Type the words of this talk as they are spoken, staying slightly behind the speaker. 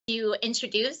to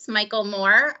introduce Michael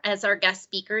Moore as our guest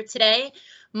speaker today.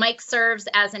 Mike serves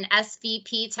as an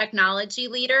SVP technology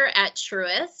leader at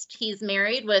Truist. He's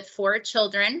married with 4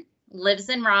 children, lives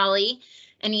in Raleigh,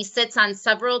 and he sits on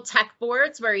several tech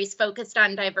boards where he's focused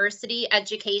on diversity,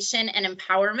 education, and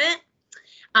empowerment.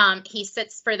 He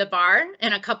sits for the bar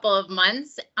in a couple of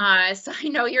months, so I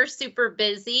know you're super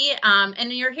busy,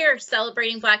 and you're here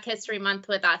celebrating Black History Month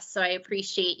with us, so I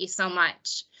appreciate you so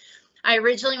much. I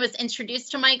originally was introduced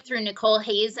to Mike through Nicole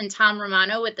Hayes and Tom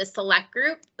Romano with the Select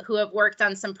Group, who have worked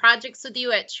on some projects with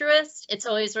you at Truist. It's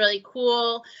always really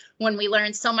cool when we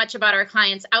learn so much about our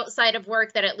clients outside of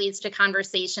work that it leads to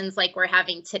conversations like we're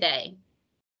having today.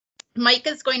 Mike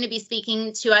is going to be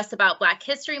speaking to us about Black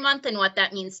History Month and what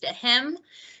that means to him,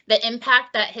 the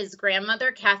impact that his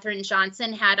grandmother, Katherine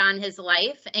Johnson, had on his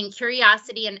life, and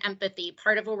curiosity and empathy,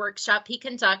 part of a workshop he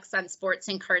conducts on sports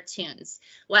and cartoons,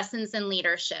 lessons in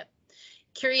leadership.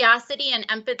 Curiosity and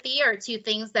empathy are 2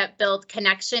 things that build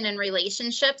connection and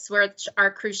relationships, which are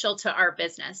crucial to our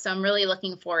business. So I'm really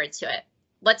looking forward to it.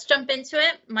 Let's jump into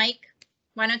it. Mike,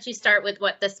 why don't you start with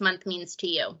what this month means to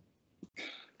you?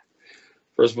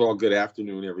 First of all, good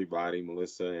afternoon, everybody.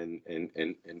 Melissa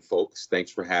and folks,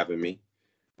 thanks for having me.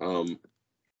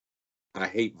 I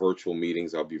hate virtual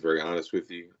meetings. I'll be very honest with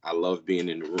you. I love being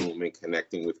in the room and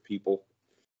connecting with people.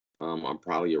 I'm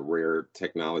probably a rare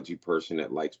technology person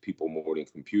that likes people more than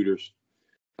computers.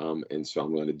 And so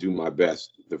I'm going to do my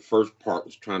best. The first part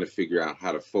was trying to figure out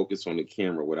how to focus on the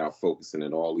camera without focusing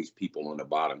at all these people on the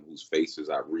bottom whose faces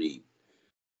I read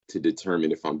to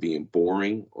determine if I'm being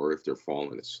boring or if they're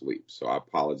falling asleep. So I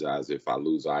apologize if I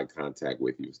lose eye contact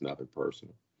with you. It's nothing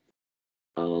personal.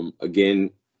 Again,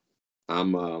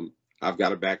 I've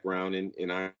got a background in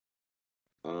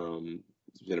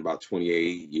it's been about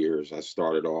 28 years. I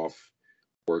started off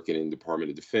working in Department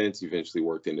of Defense, eventually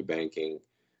worked into banking,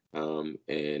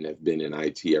 and have been in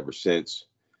IT ever since.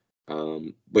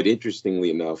 But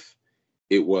interestingly enough,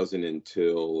 it wasn't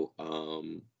until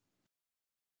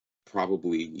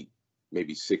probably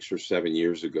maybe 6 or 7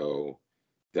 years ago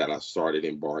that I started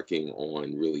embarking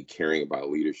on really caring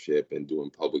about leadership and doing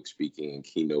public speaking and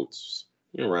keynotes,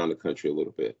 around the country a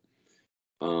little bit.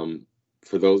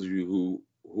 For those of you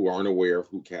who aren't aware of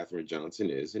who Katherine Johnson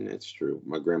is, and it's true,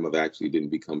 my grandmother actually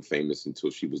didn't become famous until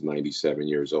she was 97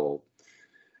 years old.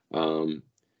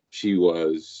 She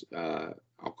was,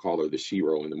 I'll call her the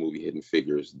shero in the movie Hidden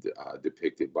Figures,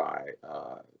 depicted by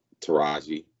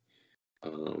Taraji.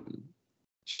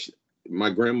 My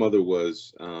grandmother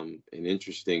was an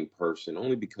interesting person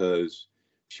only because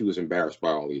she was embarrassed by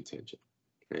all the attention,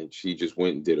 and she just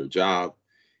went and did her job.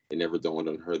 It never dawned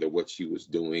on her that what she was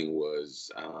doing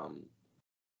was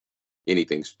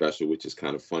anything special, which is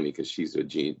kind of funny because she's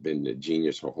been a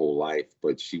genius her whole life,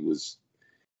 but she was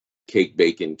cake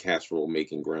baking, casserole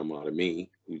making grandma to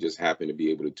me, who just happened to be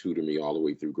able to tutor me all the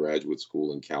way through graduate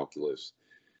school in calculus,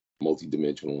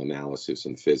 multidimensional analysis,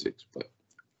 and physics. But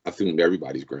I assumed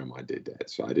everybody's grandma did that,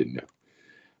 so I didn't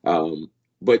know.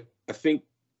 But I think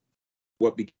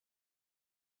what became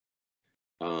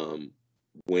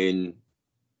when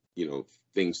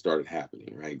things started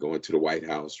happening, right? Going to the White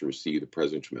House to receive the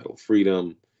Presidential Medal of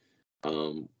Freedom,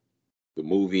 the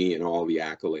movie, and all the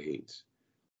accolades.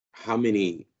 How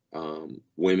many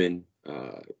women,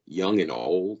 young and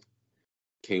old,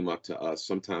 came up to us,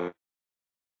 sometimes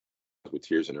with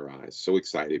tears in their eyes, so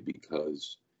excited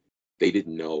because they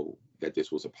didn't know that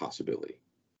this was a possibility.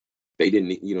 They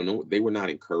didn't, know, they were not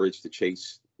encouraged to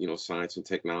chase, science and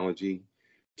technology,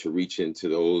 to reach into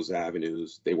those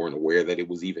avenues. They weren't aware that it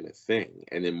was even a thing.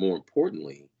 And then more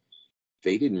importantly,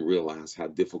 they didn't realize how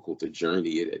difficult a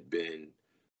journey it had been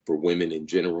for women in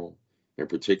general, and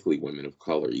particularly women of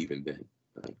color even then.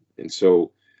 Right? And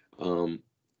so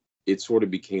it sort of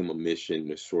became a mission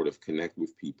to sort of connect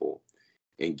with people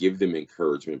and give them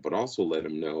encouragement, but also let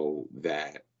them know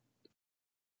that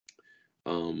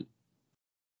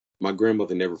my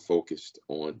grandmother never focused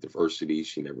on diversity.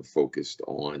 She never focused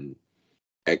on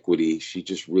equity. She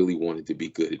just really wanted to be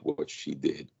good at what she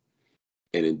did.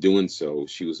 And in doing so,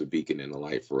 she was a beacon and a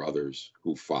light for others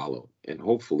who followed. And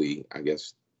hopefully, I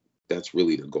guess that's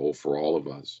really the goal for all of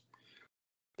us,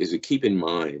 is to keep in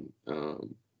mind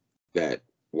that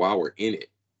while we're in it,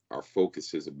 our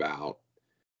focus is about,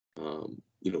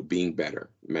 being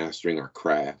better, mastering our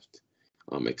craft,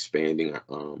 expanding,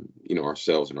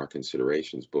 ourselves and our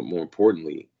considerations. But more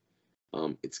importantly,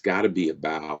 it's got to be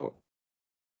about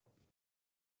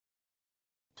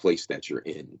place that you're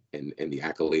in, and the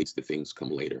accolades, the things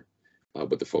come later,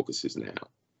 but the focus is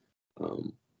now.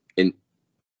 And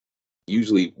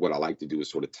usually what I like to do is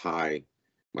sort of tie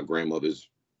my grandmother's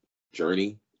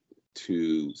journey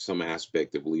to some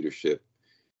aspect of leadership,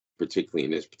 particularly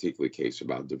in this particular case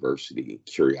about diversity,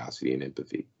 curiosity, and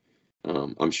empathy.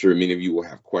 I'm sure many of you will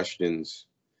have questions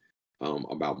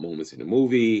about moments in the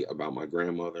movie, about my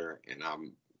grandmother, and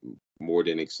I'm more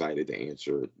than excited to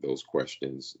answer those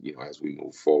questions, as we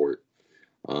move forward.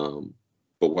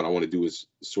 But what I want to do is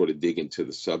sort of dig into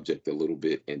the subject a little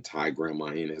bit and tie grandma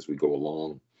in as we go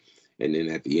along. And then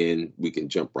at the end, we can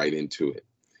jump right into it.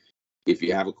 If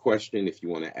you have a question, if you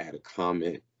want to add a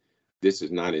comment, this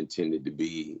is not intended to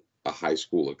be a high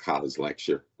school or college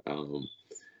lecture.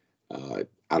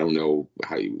 I don't know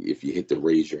if you hit the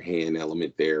raise your hand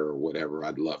element there or whatever.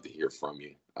 I'd love to hear from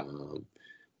you,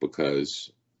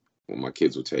 because my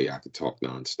kids will tell you I could talk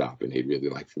nonstop, and they'd really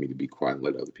like for me to be quiet and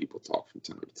let other people talk from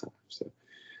time to time. So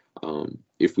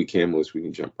if we can, Melissa, we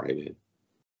can jump right in.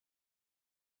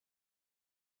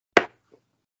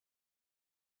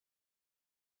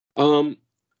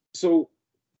 So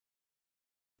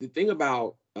the thing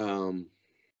about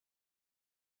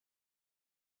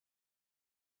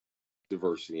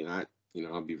diversity, and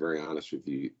I'll be very honest with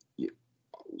you.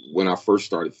 When I first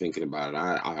started thinking about it,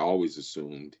 I always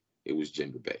assumed it was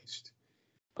gender-based.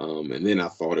 And then I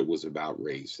thought it was about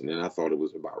race, and then I thought it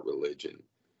was about religion.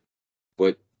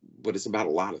 But it's about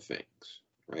a lot of things,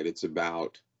 right? It's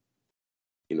about,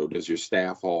 does your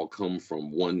staff all come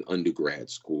from one undergrad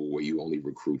school where you only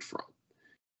recruit from?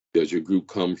 Does your group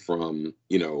come from,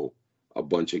 a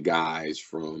bunch of guys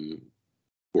who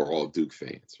are all Duke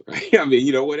fans, right? I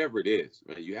mean, whatever it is,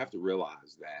 right? You have to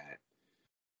realize that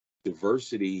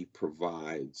diversity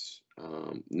provides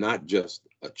not just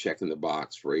a check in the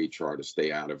box for HR to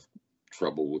stay out of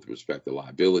trouble with respect to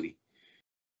liability,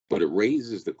 but it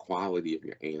raises the quality of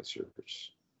your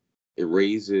answers. It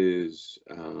raises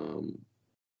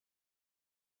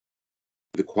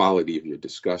the quality of your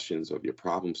discussions, of your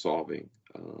problem solving,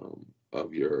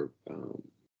 of your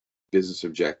business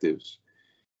objectives.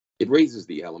 It raises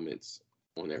the elements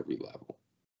on every level.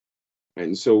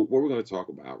 And so what we're going to talk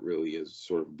about really is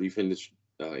sort of a brief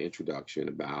introduction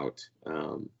about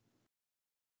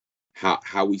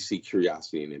how we see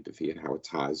curiosity and empathy and how it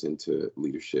ties into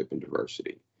leadership and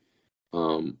diversity.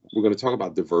 We're going to talk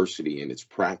about diversity and its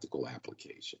practical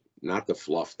application, not the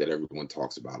fluff that everyone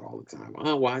talks about all the time.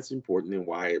 Why it's important and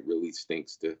why it really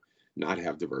stinks to not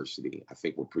have diversity. I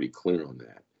think we're pretty clear on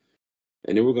that.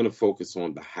 And then we're going to focus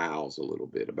on the hows a little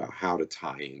bit, about how to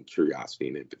tie in curiosity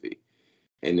and empathy.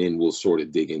 And then we'll sort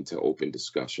of dig into open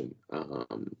discussion.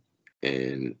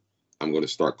 And I'm going to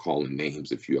start calling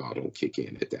names if you all don't kick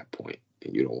in at that point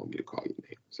and you don't want me to call your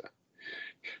name. So.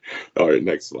 All right,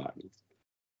 next slide.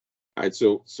 All right,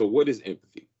 so what is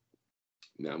empathy?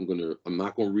 Now I'm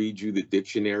not going to read you the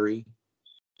dictionary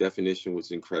definition, was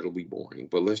incredibly boring,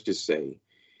 but let's just say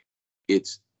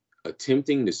it's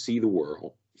attempting to see the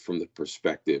world from the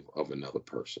perspective of another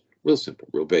person. Real simple,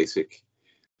 real basic.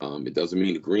 It doesn't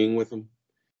mean agreeing with them.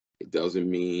 It doesn't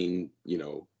mean,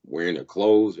 wearing their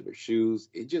clothes or their shoes.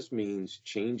 It just means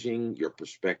changing your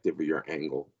perspective or your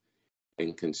angle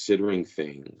and considering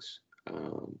things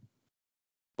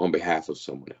on behalf of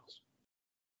someone else.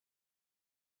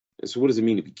 And so what does it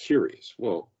mean to be curious?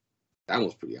 Well, that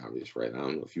one's pretty obvious, right? I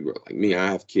don't know if you were like me. I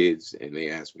have kids and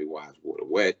they ask me, why is water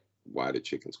wet? Why do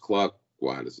chickens cluck?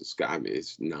 Why does the sky?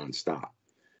 It's nonstop,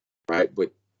 right?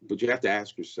 But you have to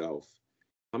ask yourself,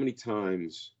 how many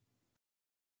times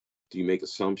do you make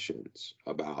assumptions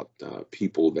about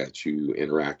people that you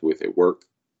interact with at work,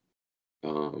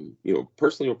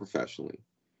 personally or professionally?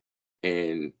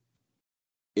 And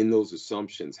in those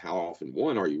assumptions, how often,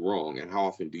 one, are you wrong? And how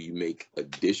often do you make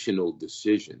additional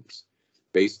decisions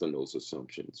based on those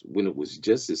assumptions when it was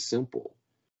just as simple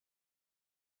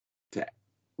to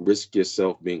risk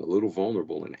yourself being a little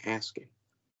vulnerable and asking,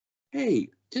 hey,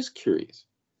 just curious,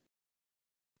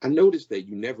 I noticed that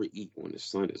you never eat when the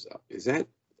sun is up.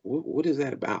 What is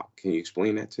that about? Can you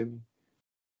explain that to me?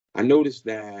 I noticed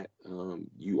that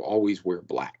you always wear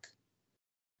black.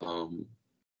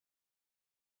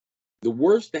 The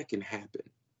worst that can happen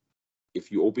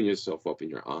if you open yourself up and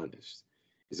you're honest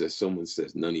is that someone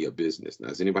says none of your business. Now,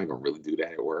 is anybody gonna really do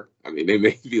that at work? I mean, they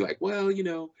may be like, well,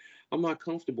 I'm not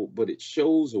comfortable, but it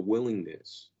shows a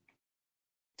willingness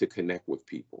to connect with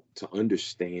people, to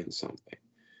understand something.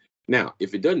 Now,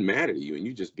 if it doesn't matter to you and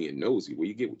you're just being nosy, well,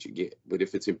 you get what you get. But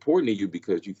if it's important to you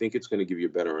because you think it's going to give you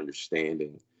a better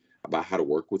understanding about how to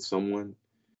work with someone,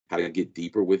 how to get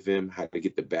deeper with them, how to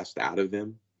get the best out of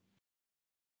them,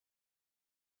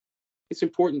 it's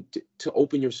important to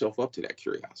open yourself up to that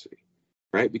curiosity,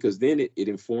 right? Because then it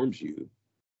informs you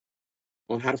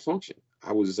on how to function.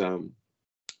 I was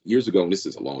years ago, and this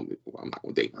is I'm not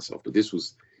going to date myself, but this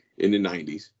was in the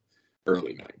 90s,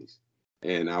 early 90s.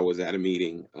 And I was at a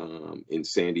meeting in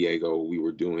San Diego. We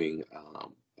were doing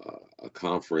a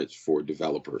conference for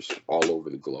developers all over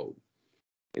the globe.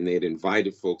 And they had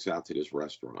invited folks out to this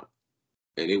restaurant.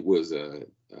 And it was a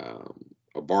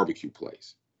barbecue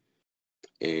place.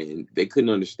 And they couldn't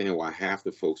understand why half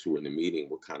the folks who were in the meeting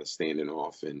were kind of standing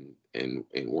off and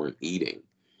weren't eating.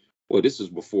 Well, this was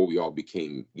before we all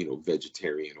became,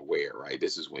 vegetarian aware, right?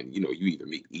 This is when, you either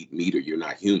eat meat or you're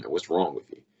not human. What's wrong with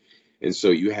you? And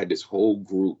so you had this whole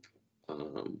group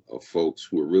of folks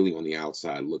who were really on the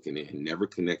outside looking in, never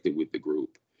connected with the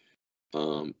group.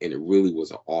 And it really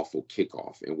was an awful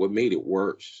kickoff. And what made it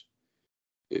worse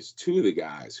is two of the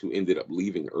guys who ended up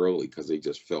leaving early because they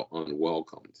just felt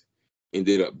unwelcomed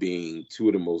ended up being two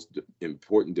of the most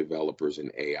important developers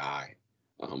in AI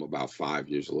about 5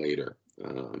 years later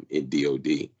in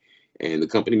DoD. And the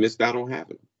company missed out on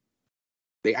having them.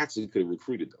 They actually could have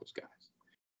recruited those guys.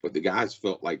 But the guys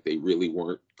felt like they really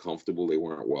weren't comfortable. They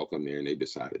weren't welcome there, and they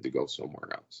decided to go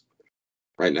somewhere else.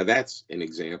 Right now, that's an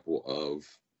example of,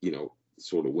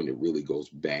 sort of when it really goes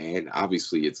bad.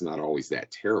 Obviously, it's not always that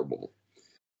terrible.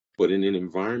 But in an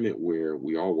environment where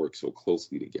we all work so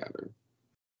closely together,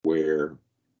 where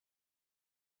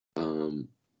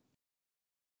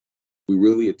we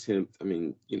really attempt,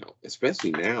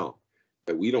 especially now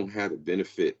that we don't have the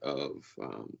benefit of,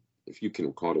 if you can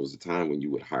recall, there was a time when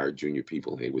you would hire junior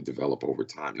people and they would develop over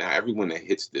time. Now, everyone that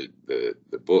hits the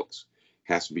books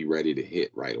has to be ready to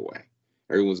hit right away.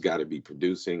 Everyone's got to be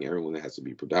producing. Everyone has to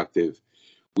be productive.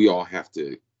 We all have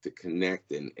to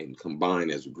connect and combine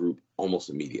as a group almost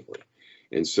immediately.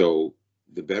 And so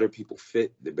the better people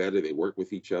fit, the better they work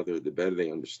with each other, the better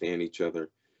they understand each other,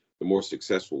 the more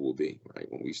successful we'll be, right?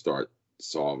 When we start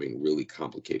solving really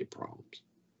complicated problems.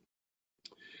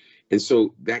 And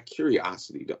so that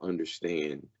curiosity to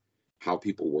understand how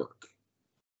people work,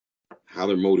 how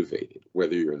they're motivated,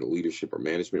 whether you're in a leadership or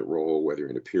management role, whether you're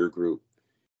in a peer group,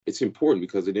 it's important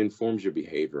because it informs your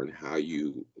behavior and how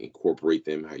you incorporate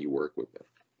them, how you work with them.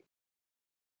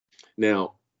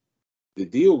 Now, the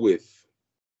deal with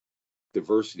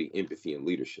diversity, empathy, and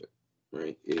leadership,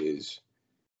 right, is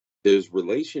there's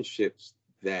relationships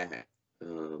that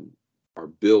are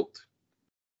built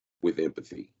with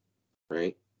empathy,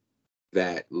 right,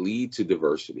 that lead to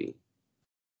diversity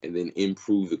and then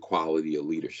improve the quality of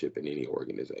leadership in any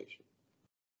organization,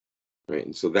 right?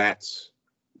 And so that's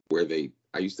where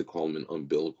I used to call them an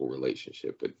umbilical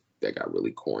relationship, but that got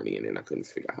really corny and then I couldn't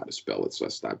figure out how to spell it, so I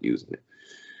stopped using it.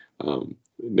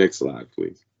 Next slide,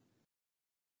 please.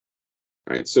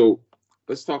 All right, so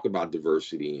let's talk about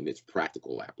diversity and its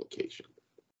practical application.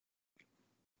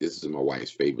 This is my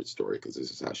wife's favorite story because this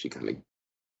is how she kind of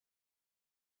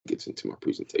gets into my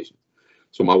presentation.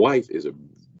 So my wife is a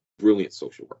brilliant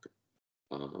social worker.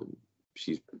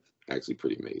 She's actually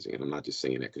pretty amazing, and I'm not just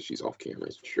saying that because she's off camera,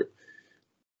 it's true.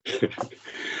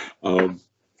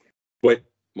 But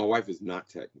my wife is not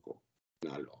technical,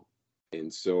 not at all.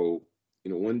 And so,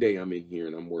 one day I'm in here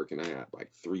and I'm working. I have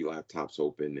like 3 laptops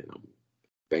open and I'm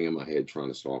banging my head trying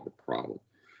to solve a problem.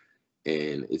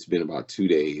 And it's been about 2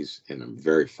 days and I'm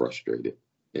very frustrated.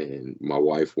 And my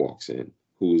wife walks in,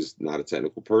 who's not a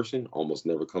technical person, almost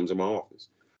never comes in my office.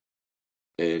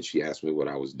 And she asked me what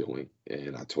I was doing.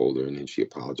 And I told her, and then she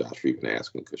apologized for even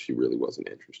asking because she really wasn't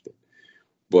interested.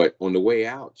 But on the way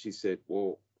out, she said,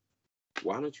 well,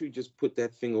 why don't you just put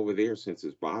that thing over there since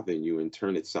it's bothering you and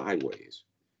turn it sideways?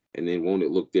 And then won't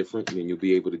it look different? And then you'll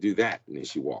be able to do that. And then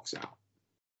she walks out.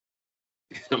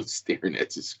 I'm staring at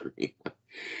the screen.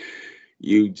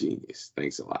 You genius.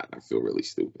 Thanks a lot. I feel really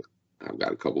stupid. I've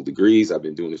got a couple degrees. I've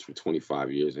been doing this for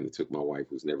 25 years, and it took my wife,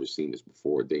 who's never seen this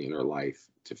before, a day in her life,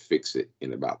 to fix it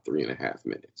in about 3.5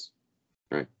 minutes.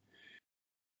 Right?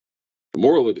 The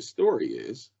moral of the story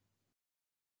is,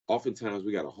 oftentimes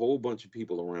we got a whole bunch of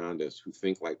people around us who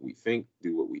think like we think,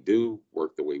 do what we do,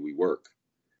 work the way we work.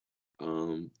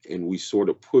 And we sort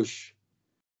of push,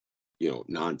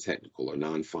 non-technical or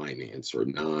non-finance or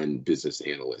non-business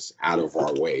analysts out of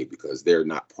our way because they're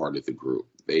not part of the group.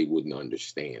 They wouldn't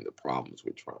understand the problems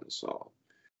we're trying to solve.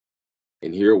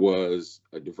 And here was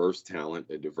a diverse talent,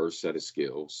 a diverse set of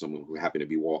skills, someone who happened to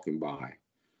be walking by,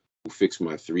 who fixed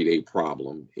my 3-day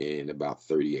problem in about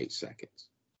 38 seconds.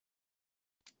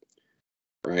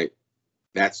 Right?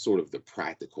 That's sort of the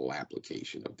practical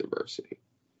application of diversity.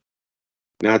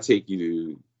 Now I take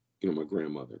you to, my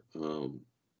grandmother.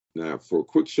 Now, for a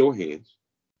quick show of hands,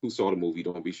 who saw the movie?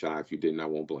 Don't be shy. If you didn't, I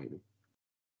won't blame you.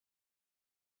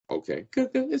 Okay,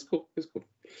 good. It's cool. It's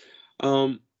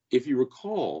cool. If you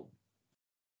recall,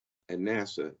 at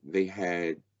NASA, they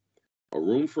had a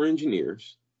room for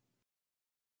engineers,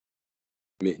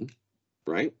 men,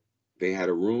 right? They had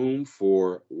a room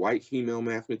for white female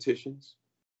mathematicians.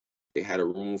 They had a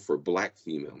room for black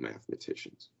female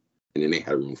mathematicians. And then they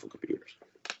had a room for computers.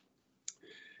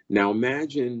 Now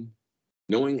imagine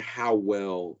knowing how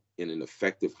well in an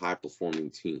effective,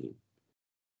 high-performing team,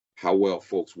 how well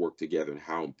folks work together and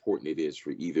how important it is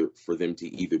for them to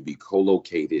either be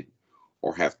co-located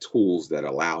or have tools that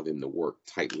allow them to work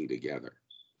tightly together.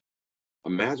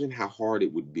 Imagine how hard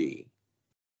it would be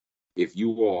if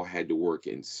you all had to work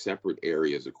in separate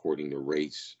areas according to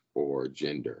race or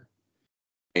gender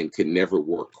and could never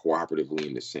work cooperatively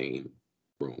in the same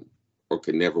room or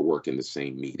could never work in the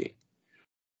same meeting.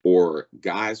 Or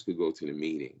guys could go to the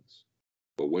meetings,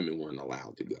 but women weren't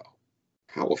allowed to go.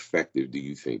 How effective do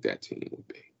you think that team would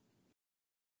be?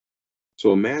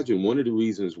 So imagine one of the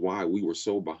reasons why we were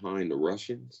so behind the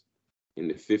Russians in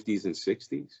the 50s and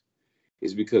 60s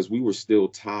is because we were still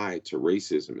tied to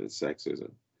racism and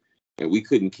sexism. And we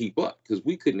couldn't keep up because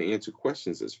we couldn't answer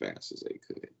questions as fast as they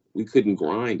could. We couldn't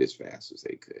grind as fast as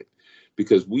they could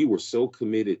because we were so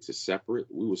committed to separate.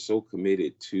 We were so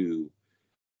committed to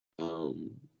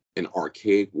an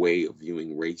archaic way of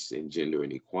viewing race and gender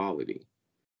inequality.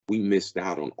 We missed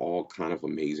out on all kind of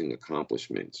amazing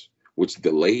accomplishments, which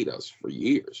delayed us for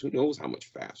years. Who knows how much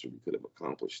faster we could have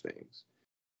accomplished things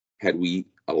had we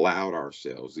allowed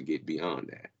ourselves to get beyond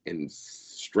that. And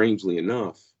strangely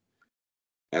enough,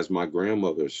 as my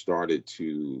grandmother started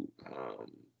to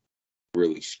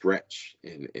really stretch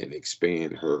and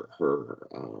expand her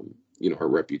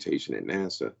reputation at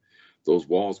NASA, those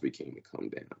walls began to come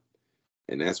down.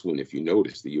 And that's when, if you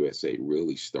notice, the USA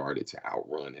really started to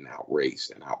outrun and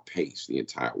outrace and outpace the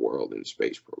entire world in the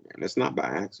space program. That's not by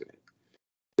accident.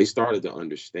 They started to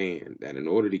understand that in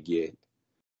order to get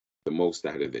the most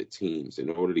out of their teams, in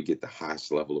order to get the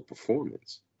highest level of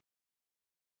performance,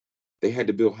 they had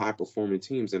to build high-performing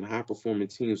teams, and high-performing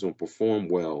teams don't perform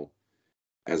well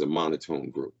as a monotone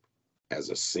group,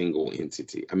 as a single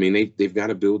entity. I mean, they've got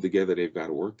to build together. They've got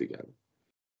to work together.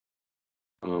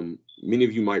 Many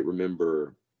of you might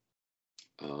remember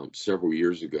several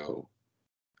years ago,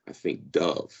 I think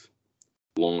Dove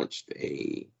launched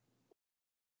a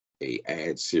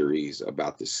ad series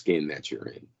about the skin that you're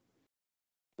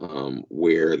in,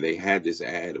 where they had this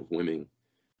ad of women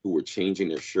who were changing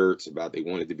their shirts about they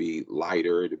wanted to be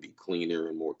lighter, to be cleaner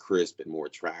and more crisp and more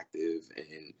attractive.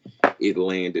 And it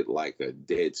landed like a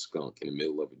dead skunk in the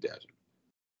middle of a desert.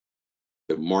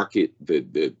 The market,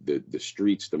 the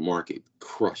streets, the market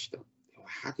crushed them.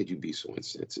 How could you be so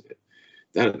insensitive?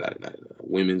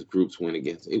 Women's groups went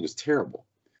against it. It was terrible.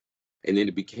 And then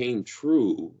it became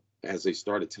true as they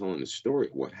started telling the story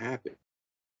of what happened.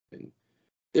 And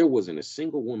there wasn't a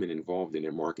single woman involved in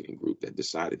their marketing group that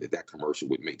decided that commercial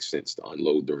would make sense to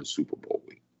unload during Super Bowl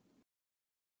week.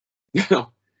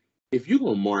 Now, if you're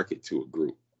going to market to a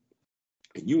group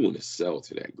and you want to sell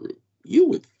to that group, you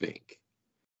would think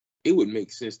it would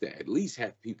make sense to at least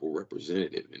have people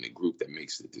representative in the group that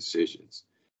makes the decisions,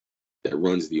 that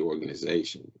runs the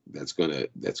organization, that's gonna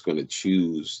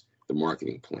choose the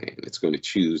marketing plan, that's going to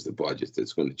choose the budget,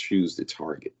 that's going to choose the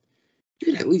target.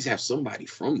 You'd at least have somebody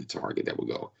from the target that would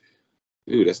go,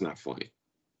 dude, that's not funny.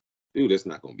 Dude, that's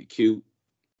not going to be cute.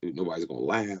 Dude, nobody's going to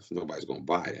laugh. Nobody's going to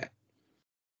buy that.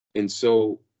 And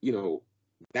so,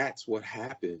 that's what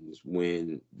happens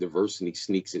when diversity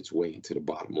sneaks its way into the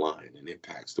bottom line and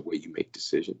impacts the way you make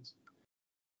decisions.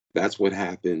 That's what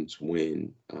happens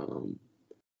when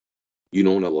you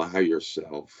don't allow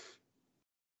yourself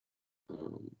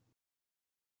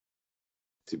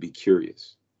to be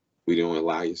curious. We don't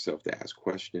allow yourself to ask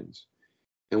questions.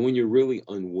 And when you're really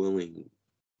unwilling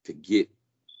to get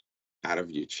out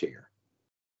of your chair,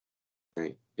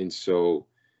 right? And so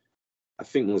I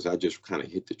think, Melissa, I just kind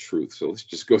of hit the truth. So let's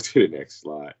just go to the next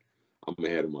slide. I'm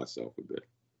ahead of myself a bit.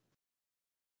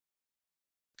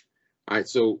 All right,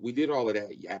 so we did all of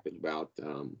that yapping about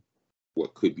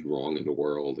what could be wrong in the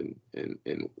world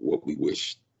and what we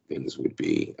wish things would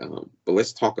be. But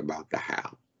let's talk about the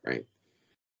how, right?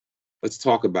 Let's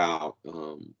talk about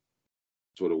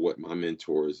sort of what my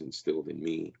mentors instilled in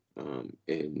me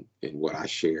and what I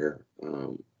share,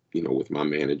 with my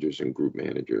managers and group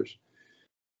managers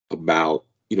about,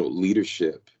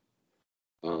 leadership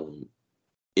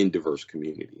in diverse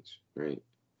communities, right?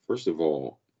 First of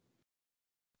all,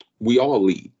 we all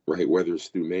lead, right? Whether it's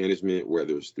through management,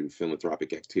 whether it's through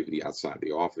philanthropic activity outside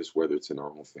the office, whether it's in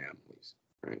our own families,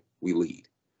 right? We lead.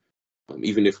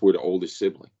 Even if we're the oldest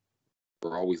sibling,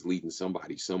 we're always leading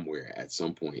somebody somewhere at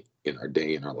some point in our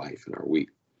day, in our life, in our week.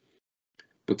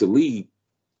 But to lead,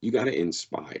 you got to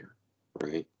inspire,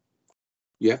 right?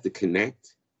 You have to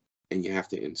connect and you have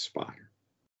to inspire.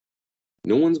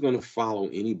 No one's going to follow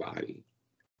anybody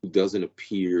who doesn't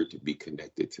appear to be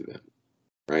connected to them,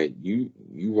 right?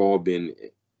 You've all been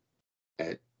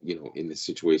at, in the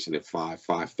situation at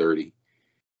 5:30,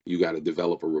 you got to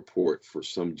develop a report for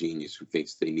some genius who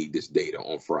thinks they need this data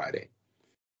on Friday.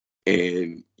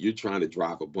 And you're trying to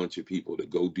drive a bunch of people to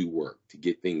go do work, to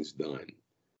get things done.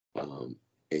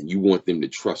 And you want them to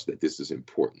trust that this is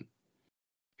important.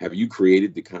 Have you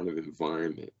created the kind of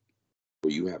environment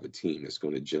where you have a team that's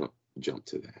going to jump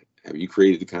to that? Have you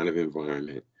created the kind of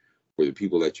environment where the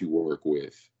people that you work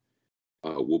with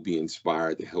will be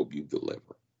inspired to help you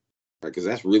deliver? Right? Because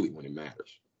that's really when it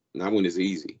matters. Not when it's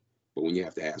easy, but when you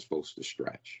have to ask folks to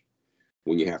stretch.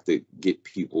 When you have to get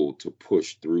people to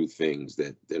push through things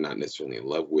that they're not necessarily in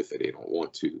love with or they don't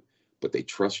want to, but they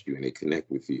trust you and they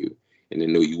connect with you and they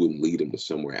know you wouldn't lead them to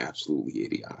somewhere absolutely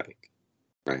idiotic,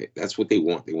 right? That's what they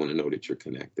want. They want to know that you're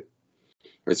connected,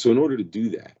 right? So in order to do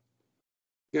that,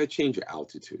 you got to change your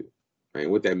altitude, right?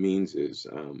 And what that means is,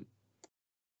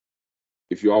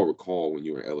 if you all recall when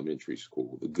you were in elementary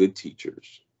school, the good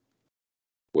teachers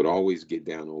would always get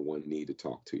down on one knee to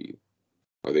talk to you,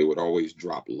 or they would always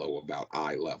drop low about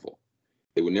eye level.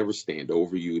 They would never stand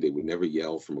over you. They would never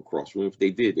yell from across the room. If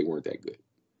they did, they weren't that good.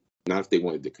 Not if they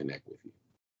wanted to connect with you.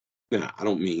 Now, I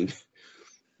don't mean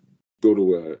go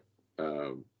to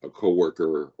a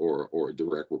coworker or a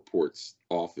direct report's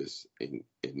office and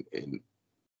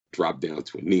drop down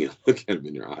to a knee and look at them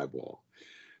in their eyeball.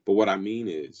 But what I mean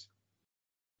is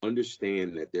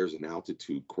understand that there's an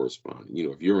altitude corresponding.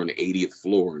 If you're on the 80th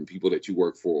floor and people that you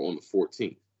work for on the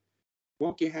 14th,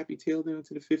 walk your happy tail down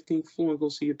to the 15th floor and go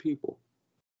see your people.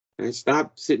 And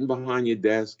stop sitting behind your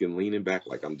desk and leaning back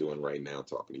like I'm doing right now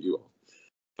talking to you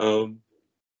all.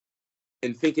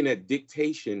 And thinking that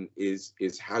dictation is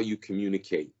how you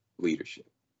communicate leadership,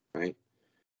 right?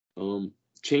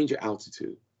 Change your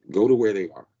altitude. Go to where they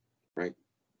are, right?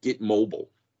 Get mobile,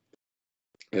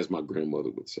 as my grandmother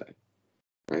would say,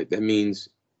 right? That means,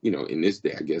 in this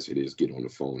day, I guess it is get on the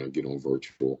phone or get on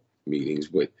virtual meetings,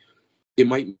 but it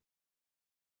might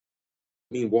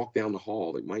mean walk down the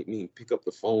hall. It might mean pick up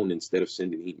the phone instead of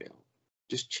sending email.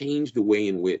 Just change the way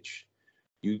in which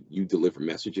you deliver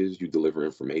messages, you deliver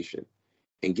information,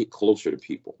 and get closer to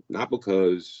people. Not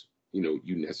because, you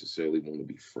necessarily want to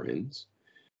be friends,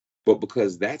 but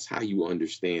because that's how you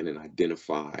understand and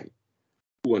identify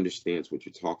who understands what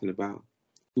you're talking about,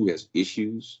 who has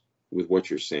issues with what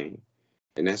you're saying.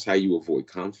 And that's how you avoid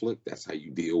conflict. That's how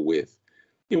you deal with,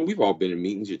 we've all been in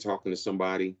meetings, you're talking to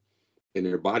somebody and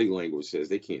their body language says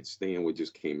they can't stand what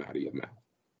just came out of your mouth.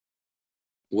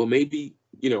 Well, maybe,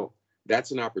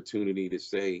 that's an opportunity to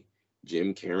say,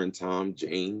 Jim, Karen, Tom,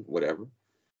 Jane, whatever.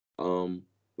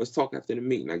 Let's talk after the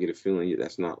meeting. I get a feeling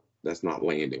that's not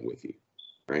landing with you,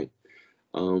 right?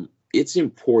 It's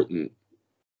important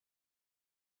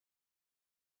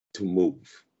to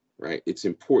move, right? It's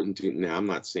important to, now I'm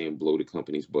not saying blow the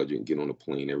company's budget and get on a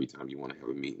plane every time you want to have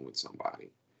a meeting with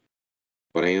somebody.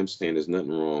 But I am saying there's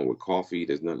nothing wrong with coffee.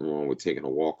 There's nothing wrong with taking a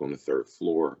walk on the 3rd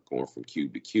floor, going from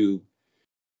cube to cube.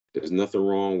 There's nothing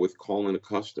wrong with calling a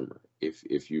customer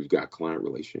if you've got client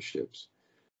relationships.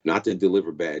 Not to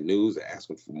deliver bad news, I ask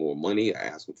them for more money, I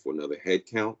ask them for another head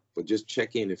count, but just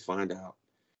check in and find out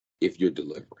if you're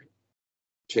delivering.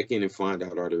 Check in and find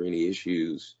out, are there any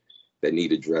issues that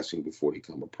need addressing before they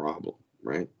become a problem,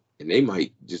 right? And they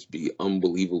might just be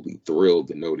unbelievably thrilled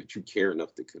to know that you care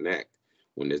enough to connect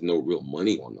when there's no real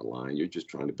money on the line. You're just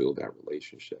trying to build that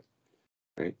relationship,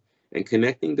 right? And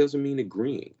connecting doesn't mean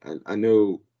agreeing. I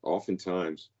know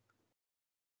oftentimes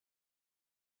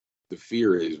the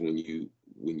fear is when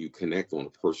you connect on a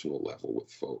personal level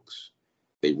with folks,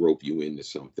 they rope you into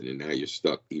something and now you're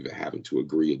stuck either having to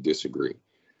agree or disagree.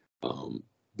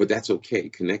 But that's okay.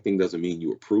 Connecting doesn't mean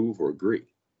you approve or agree.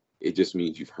 It just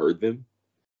means you've heard them.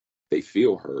 They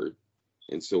feel heard.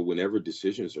 And so whenever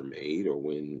decisions are made or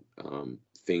when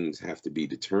things have to be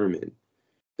determined,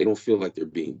 they don't feel like they're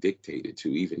being dictated to,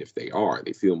 even if they are.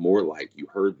 They feel more like you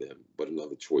heard them, but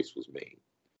another choice was made.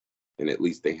 And at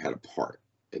least they had a part.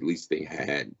 At least they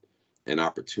had an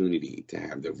opportunity to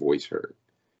have their voice heard.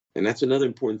 And that's another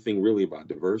important thing really about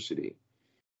diversity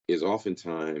is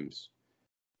oftentimes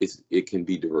it can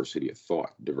be diversity of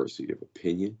thought, diversity of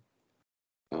opinion,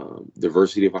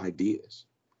 diversity of ideas.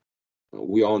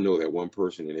 We all know that one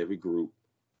person in every group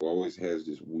always has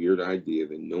this weird idea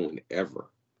that no one ever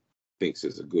thinks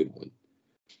is a good one.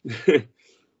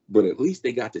 But at least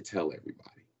they got to tell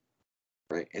everybody,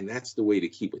 right? And that's the way to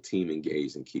keep a team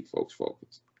engaged and keep folks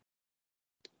focused.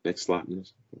 Next slide,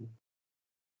 Minister.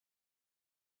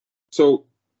 So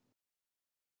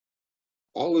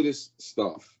all of this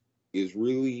stuff is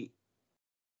really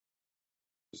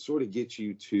to sort of get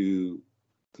you to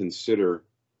consider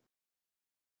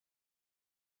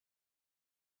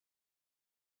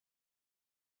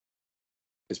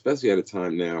especially at a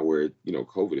time now where,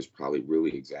 COVID has probably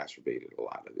really exacerbated a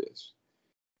lot of this.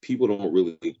 People don't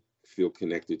really feel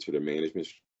connected to their management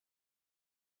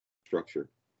structure.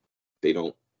 They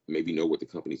don't maybe know what the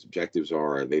company's objectives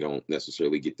are. They don't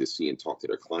necessarily get to see and talk to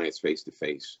their clients face to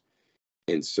face.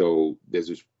 And so there's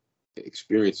this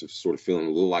experience of sort of feeling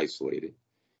a little isolated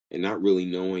and not really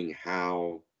knowing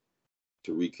how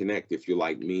to reconnect. If you're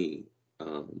like me,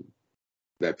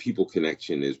 that people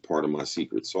connection is part of my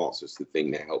secret sauce. It's the thing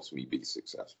that helps me be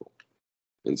successful.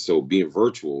 And so being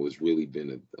virtual has really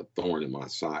been a thorn in my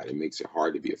side. It makes it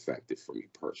hard to be effective for me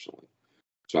personally.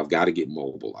 So I've got to get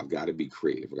mobile. I've got to be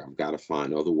creative. I've got to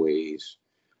find other ways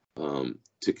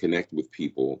to connect with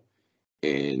people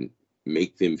and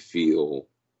make them feel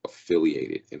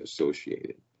affiliated and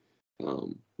associated.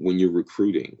 When you're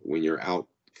recruiting, when you're out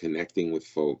connecting with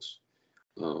folks,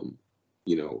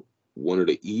 one of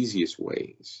the easiest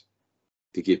ways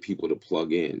to get people to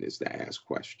plug in is to ask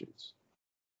questions.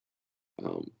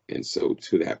 And so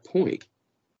to that point,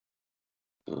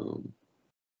 I'm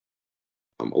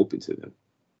open to them.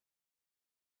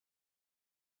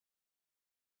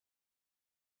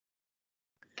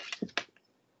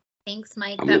 Thanks,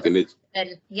 Mike. I'm looking at.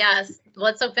 Good. Yes,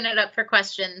 let's open it up for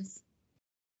questions.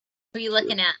 Who are you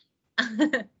looking at?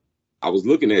 I was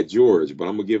looking at George, but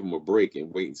I'm gonna give him a break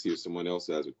and wait and see if someone else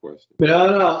has a question. No,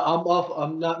 I'm off.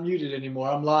 I'm not muted anymore.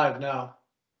 I'm live now.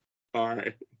 All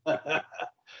right.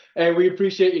 Hey, we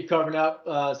appreciate you carving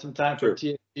out some time for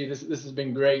Sure. TNG. This has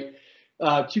been great.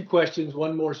 Two questions,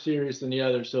 one more serious than the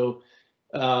other. So,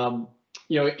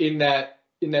 in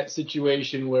that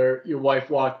situation where your wife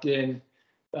walked in,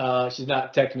 she's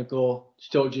not technical.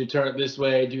 She told you to turn it this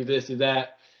way, do this, do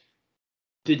that.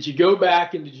 Did you go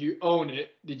back and did you own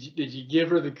it? Did you give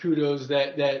her the kudos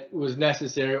that was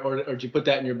necessary, or did you put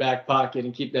that in your back pocket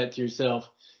and keep that to yourself?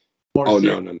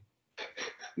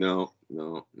 No.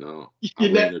 I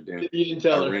ran her down. You didn't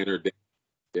tell her. I ran her down.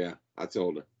 Yeah, I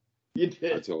told her. You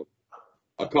did. I told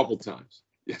her a couple times.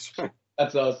 Yes, right.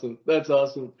 That's awesome. That's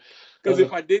awesome. Because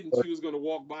if I didn't, she was going to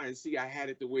walk by and see I had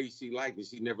it the way she liked it.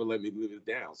 She never let me live it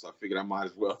down. So I figured I might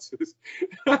as well.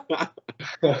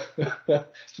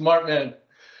 Smart man.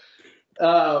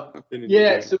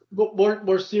 Yeah. So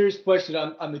more serious question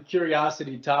on the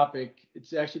curiosity topic.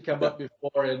 It's actually come up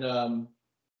before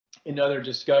in other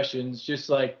discussions. Just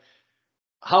like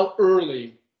how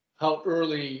early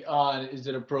on is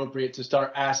it appropriate to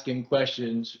start asking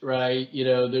questions, right?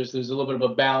 There's a little bit of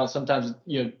a balance. Sometimes,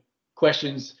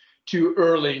 questions too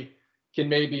early can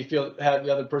maybe have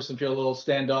the other person feel a little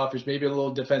standoffish, maybe a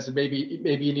little defensive. Maybe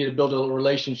you need to build a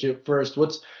relationship first.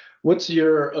 What's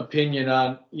your opinion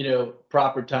on,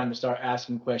 proper time to start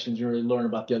asking questions and really learn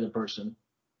about the other person?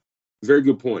 Very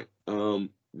good point.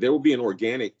 There will be an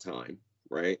organic time,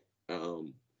 right?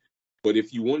 But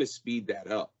if you want to speed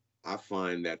that up, I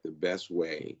find that the best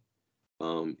way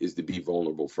is to be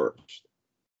vulnerable first,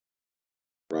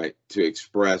 right? To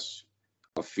express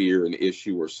a fear, an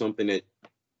issue, or something that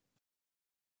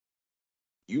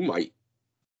you might,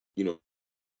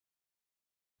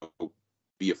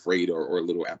 be afraid or a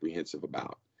little apprehensive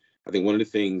about. I think one of the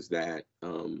things that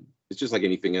it's just like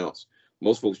anything else.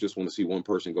 Most folks just want to see one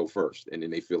person go first, and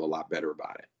then they feel a lot better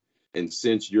about it. And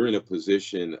since you're in a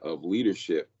position of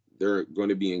leadership, they're going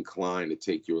to be inclined to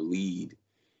take your lead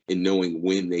in knowing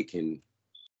when they can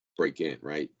break in,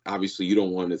 right? Obviously, you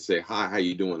don't want to say, "Hi, how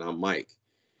you doing? I'm Mike.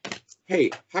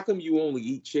 Hey, how come you only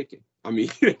eat chicken?" I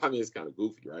mean, it's kind of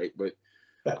goofy, right? But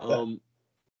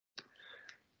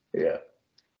yeah,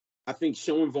 I think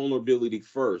showing vulnerability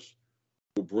first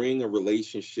will bring a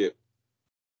relationship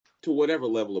to whatever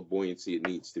level of buoyancy it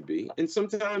needs to be. And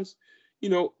sometimes,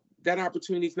 that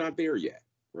opportunity is not there yet,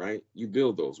 right? You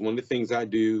build those. One of the things I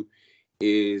do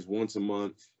is once a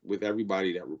month with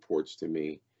everybody that reports to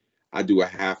me, I do a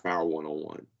half-hour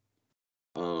one-on-one.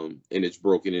 And it's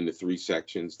broken into 3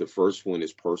 sections. The first one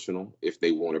is personal. If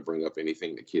they want to bring up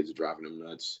anything, the kids are driving them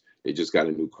nuts. They just got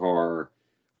a new car.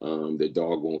 Their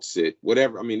dog won't sit,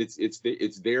 whatever. I mean,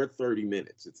 it's their 30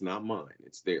 minutes. It's not mine.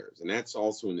 It's theirs. And that's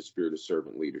also in the spirit of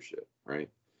servant leadership, right?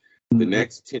 Mm-hmm. The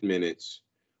next 10 minutes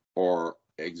are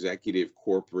executive,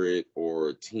 corporate,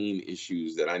 or team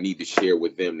issues that I need to share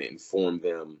with them to inform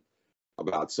them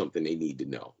about something they need to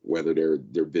know, whether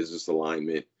their business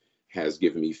alignment has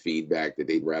given me feedback that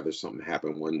they'd rather something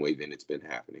happen one way than it's been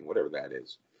happening, whatever that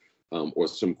is. Or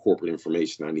some corporate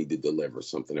information I need to deliver,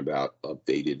 something about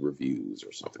updated reviews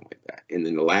or something like that. And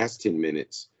then the last 10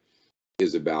 minutes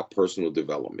is about personal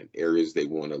development, areas they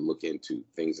want to look into,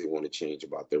 things they want to change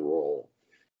about their role,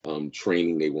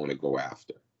 training they want to go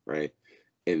after, right?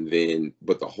 And then,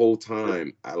 but the whole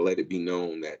time I let it be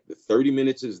known that the 30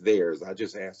 minutes is theirs. I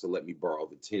just asked to let me borrow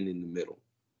the 10 in the middle.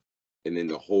 And then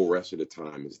the whole rest of the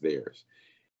time is theirs.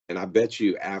 And I bet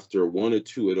you after one or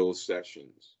two of those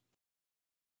sessions,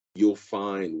 you'll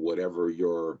find whatever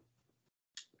your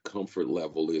comfort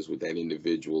level is with that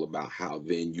individual about how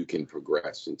then you can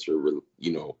progress into,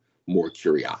 more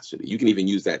curiosity. You can even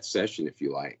use that session if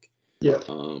you like. Yeah.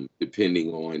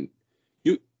 Depending on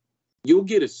you'll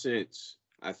get a sense,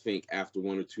 I think, after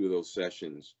one or two of those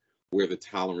sessions where the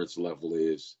tolerance level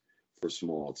is for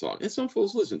small talk. And some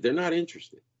folks, listen, they're not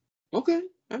interested. Okay.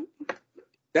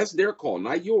 That's their call,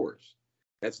 not yours.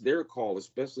 That's their call,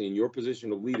 especially in your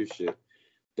position of leadership.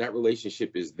 That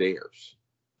relationship is theirs,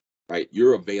 right?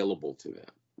 You're available to them,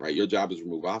 right? Your job is to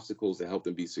remove obstacles to help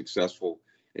them be successful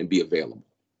and be available.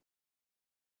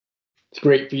 It's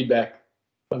great feedback.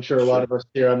 I'm sure a lot of us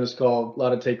here on this call, a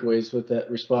lot of takeaways with that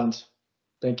response.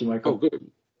 Thank you, Michael. Oh,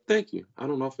 good. Thank you. I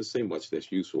don't know if I say much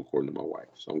that's useful according to my wife,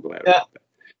 so I'm glad about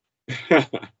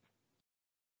that.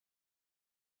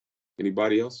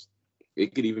 Anybody else?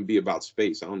 It could even be about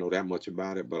space. I don't know that much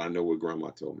about it, but I know what grandma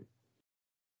told me.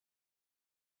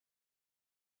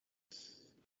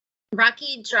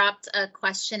 Rocky dropped a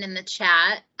question in the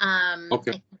chat.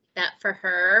 Okay. I think that for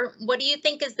her. What do you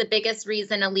think is the biggest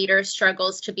reason a leader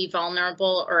struggles to be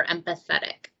vulnerable or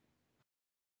empathetic?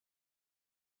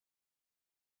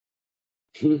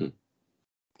 There's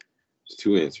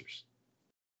two answers.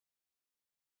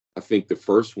 I think the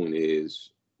first one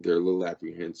is they're a little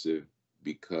apprehensive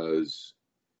because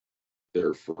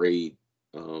they're afraid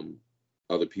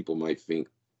other people might think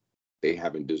they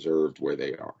haven't deserved where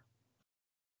they are.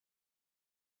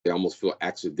 They almost feel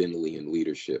accidentally in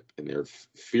leadership, and they're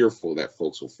fearful that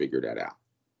folks will figure that out.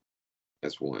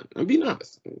 That's one. I'm being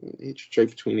honest. It's straight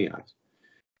between the eyes.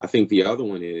 I think the other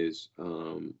one is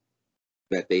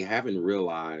that they haven't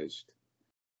realized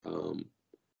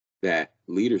that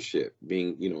leadership,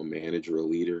 being, a manager or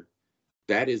leader,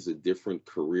 that is a different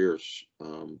career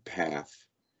path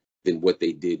than what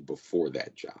they did before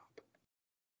that job.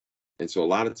 And so a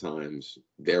lot of times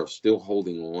they're still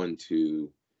holding on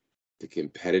to the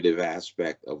competitive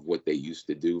aspect of what they used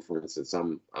to do. For instance,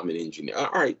 I'm an engineer.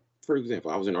 All right, for example,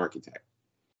 I was an architect.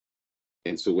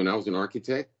 And so when I was an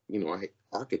architect, I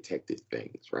architected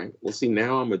things, right? Well, see,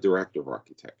 now I'm a director of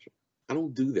architecture. I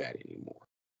don't do that anymore,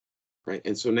 right?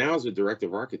 And so now as a director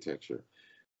of architecture,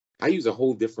 I use a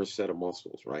whole different set of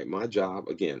muscles, right? My job,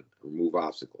 again, remove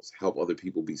obstacles, help other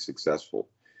people be successful,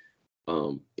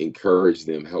 encourage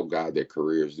them, help guide their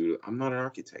careers. I'm not an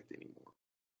architect anymore.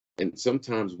 And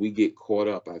sometimes we get caught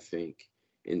up, I think,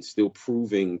 in still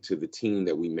proving to the team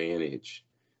that we manage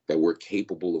that we're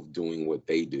capable of doing what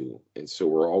they do. And so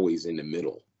we're always in the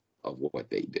middle of what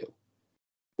they do.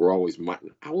 We're always,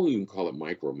 I won't even call it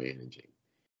micromanaging.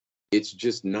 It's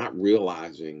just not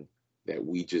realizing that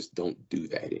we just don't do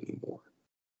that anymore,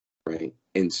 right?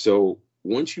 And so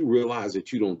once you realize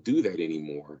that you don't do that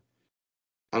anymore,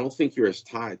 I don't think you're as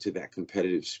tied to that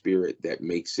competitive spirit that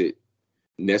makes it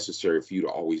necessary for you to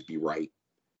always be right,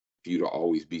 for you to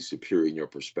always be superior in your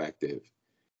perspective.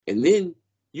 And then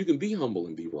you can be humble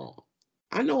and be wrong.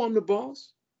 I know I'm the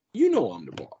boss. You know I'm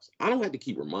the boss. I don't have to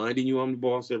keep reminding you I'm the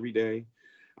boss every day.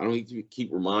 I don't need to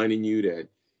keep reminding you that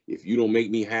if you don't make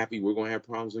me happy, we're going to have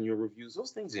problems on your reviews.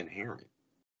 Those things are inherent.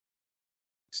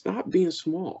 Stop being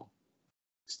small.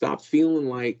 Stop feeling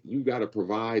like you got to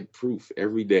provide proof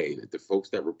every day that the folks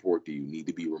that report to you need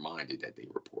to be reminded that they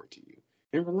report to you.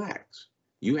 And relax.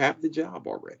 You have the job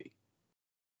already,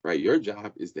 right? Your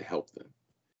job is to help them,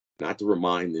 not to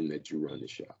remind them that you run the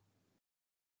show.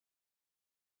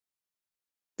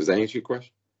 Does that answer your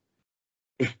question?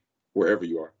 Wherever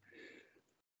you are.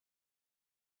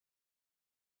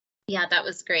 Yeah, that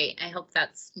was great. I hope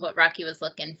that's what Rocky was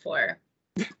looking for.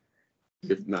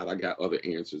 If not, I got other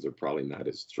answers that are probably not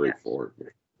as straightforward.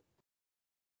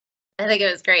 I think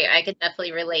it was great. I could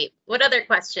definitely relate. What other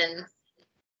questions?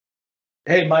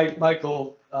 Hey,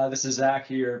 Michael, this is Zach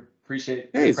here. Appreciate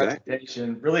your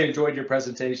presentation. Zach. Really enjoyed your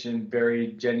presentation.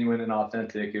 Very genuine and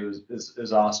authentic. It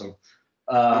was awesome.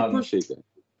 I appreciate that.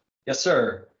 Yes,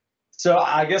 sir. So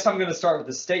I guess I'm going to start with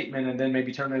a statement and then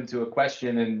maybe turn it into a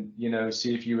question and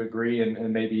see if you agree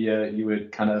and maybe you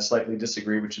would kind of slightly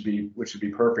disagree, which would be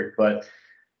perfect. But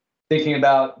thinking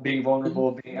about being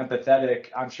vulnerable, being empathetic,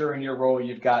 I'm sure in your role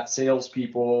you've got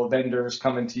salespeople, vendors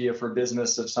coming to you for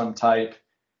business of some type.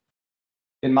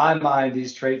 In my mind,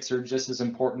 these traits are just as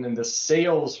important in the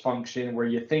sales function where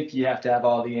you think you have to have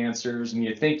all the answers and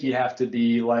you think you have to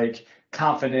be like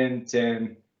confident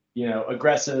and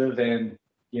aggressive and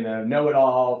know it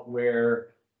all, where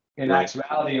in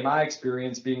actuality, in my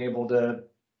experience, being able to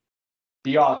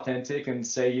be authentic and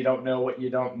say you don't know what you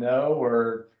don't know,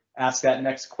 or ask that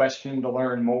next question to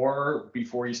learn more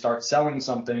before you start selling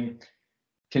something,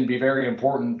 can be very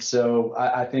important. So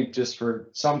I think just for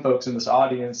some folks in this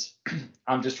audience,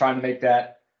 I'm just trying to make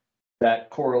that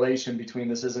correlation between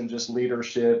this isn't just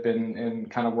leadership and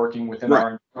kind of working within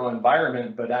our internal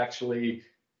environment, but actually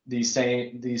these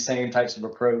same types of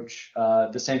approach,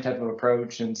 the same type of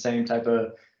approach and same type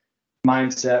of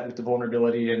mindset with the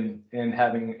vulnerability and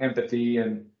having empathy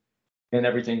and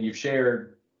everything you've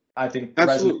shared, I think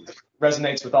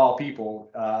resonates with all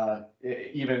people,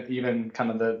 even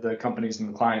kind of the companies and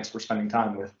the clients we're spending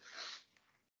time with.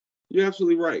 You're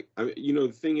absolutely right. I mean, you know,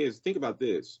 the thing is, think about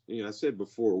this. You know, I said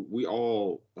before, we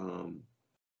all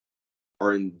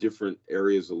are in different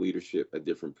areas of leadership at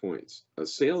different points. A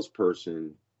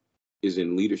salesperson is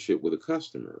in leadership with a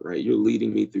customer, right? You're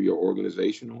leading me through your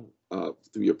organizational,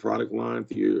 through your product line,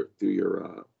 through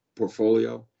your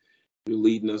portfolio. You're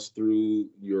leading us through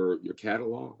your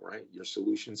catalog, right? Your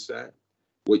solution set,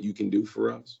 what you can do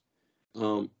for us.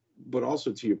 But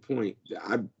also to your point,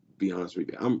 I'll be honest with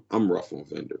you, I'm rough on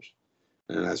vendors,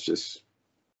 and that's just,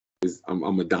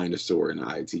 I'm a dinosaur in the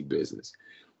IT business,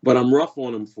 but I'm rough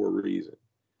on them for a reason.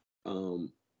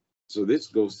 So this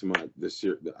goes to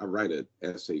I write an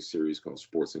essay series called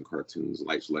Sports and Cartoons,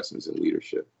 Life's Lessons in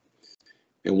Leadership.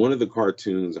 And one of the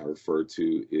cartoons I refer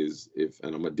to is,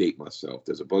 and I'm gonna date myself,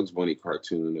 there's a Bugs Bunny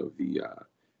cartoon of the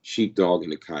sheepdog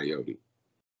and the coyote.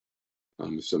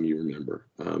 If some of you remember,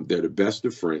 they're the best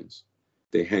of friends.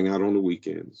 They hang out on the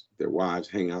weekends. Their wives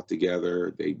hang out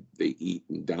together. They eat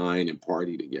and dine and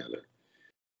party together.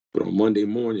 But on Monday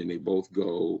morning, they both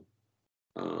go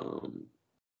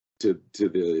to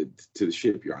the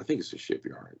shipyard. I think it's a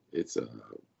shipyard. It's a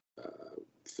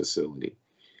facility,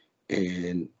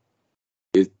 and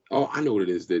I know what it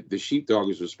is. That the sheepdog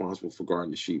is responsible for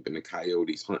guarding the sheep, and the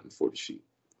coyote's hunting for the sheep.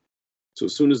 So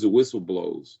as soon as the whistle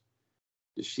blows,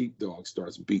 the sheepdog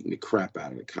starts beating the crap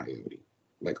out of the coyote,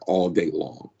 like all day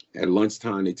long. At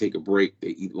lunchtime, they take a break. They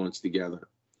eat lunch together.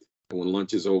 And when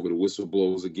lunch is over, the whistle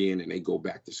blows again, and they go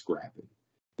back to scrapping.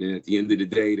 And then at the end of the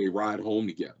day, they ride home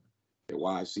together. Their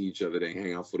wives see each other. They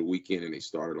hang out for the weekend, and they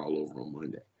start it all over on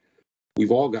Monday.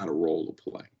 We've all got a role to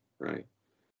play, right?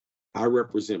 I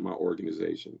represent my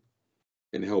organization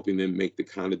in helping them make the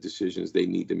kind of decisions they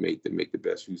need to make the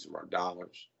best use of our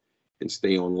dollars and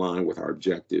stay on line with our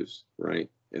objectives, right?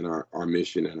 And our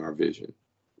mission and our vision.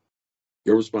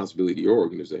 Your responsibility, your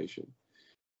organization,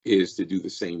 is to do the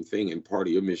same thing. And part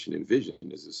of your mission and vision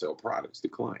is to sell products to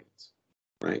clients,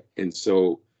 right? And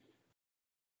so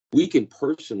we can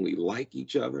personally like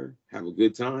each other, have a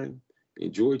good time,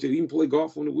 enjoy each other, even play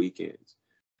golf on the weekends.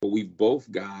 But we've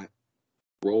both got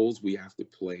roles we have to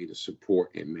play to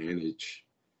support and manage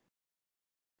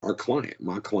our client.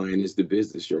 My client is the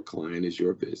business. Your client is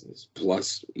your business,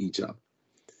 plus each other.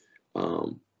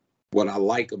 What I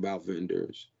like about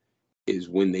vendors is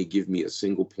when they give me a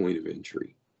single point of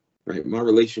entry, right? My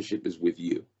relationship is with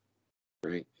you,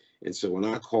 right? And so when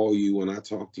I call you, when I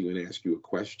talk to you and ask you a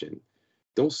question,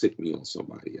 don't stick me on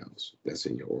somebody else that's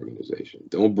in your organization.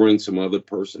 Don't bring some other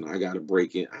person I got to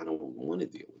break in. I don't want to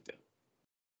deal with them.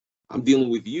 I'm dealing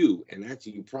with you, and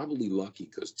actually you're probably lucky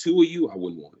because two of you I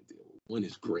wouldn't want to deal with. One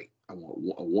is great. I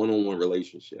want a one-on-one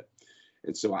relationship.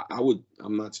 And so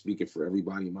I'm not speaking for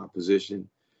everybody in my position,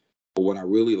 but what I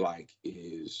really like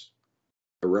is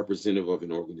a representative of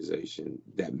an organization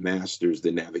that masters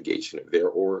the navigation of their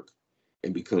org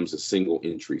and becomes a single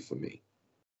entry for me.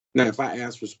 Now, if I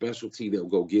ask for specialty, they'll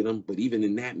go get them. But even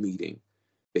in that meeting,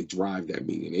 they drive that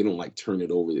meeting. They don't like turn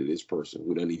it over to this person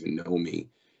who doesn't even know me.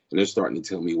 And they're starting to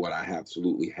tell me what I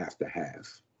absolutely have to have.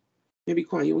 Man, be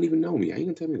quiet. You don't even know me. How you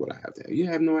gonna tell me what I have to have? You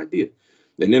have no idea.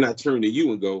 And then I turn to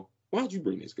you and go, why don't you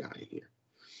bring this guy in here?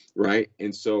 Right.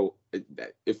 And so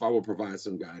if I will provide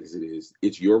some guidance,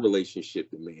 it's your relationship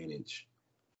to manage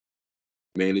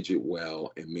it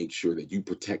well and make sure that you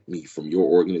protect me from your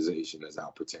organization as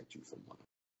I'll protect you from mine.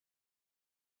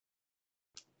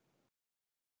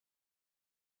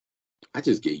 I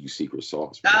just gave you secret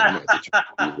sauce. Man.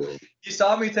 You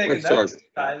saw me taking notes.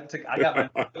 I got my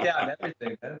book out and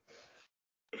everything, man.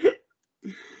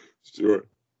 Sure.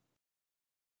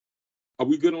 Are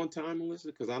we good on time, Melissa?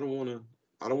 Because I don't want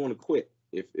to quit.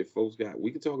 If folks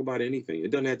we could talk about anything.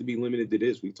 It doesn't have to be limited to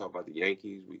this. We can talk about the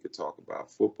Yankees. We could talk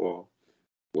about football.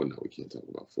 Well, no, we can't talk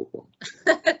about football.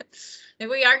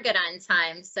 We are good on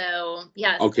time. So,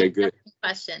 yes. Okay, good.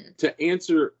 Question. To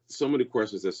answer some of the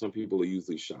questions that some people are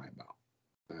usually shy about,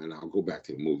 and I'll go back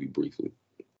to the movie briefly.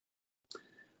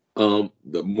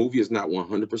 The movie is not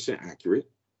 100% accurate.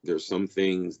 There's some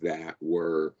things that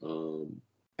were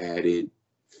added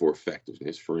for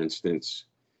effectiveness. For instance,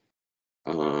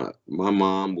 my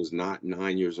mom was not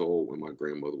 9 years old when my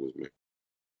grandmother was married.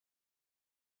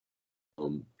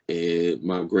 And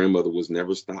my grandmother was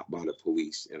never stopped by the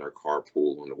police in her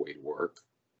carpool on the way to work.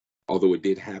 Although it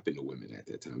did happen to women at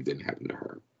that time, it didn't happen to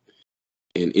her.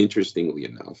 And interestingly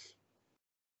enough,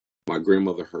 my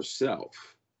grandmother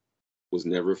herself was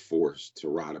never forced to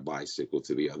ride a bicycle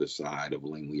to the other side of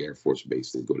Langley Air Force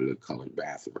Base to go to the colored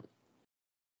bathroom.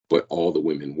 But all the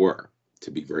women were.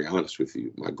 To be very honest with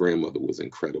you, my grandmother was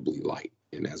incredibly light.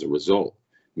 And as a result,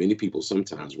 many people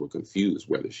sometimes were confused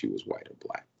whether she was white or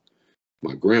black.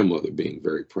 My grandmother, being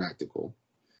very practical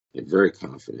and very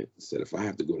confident, said, if I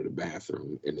have to go to the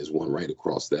bathroom and there's one right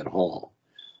across that hall,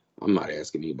 I'm not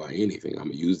asking anybody anything. I'm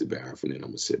going to use the bathroom and then I'm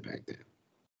going to sit back down.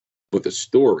 But the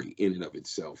story in and of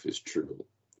itself is true.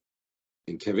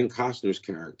 And Kevin Costner's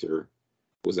character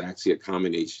was actually a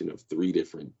combination of three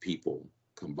different people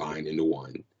combined into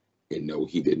one. And no,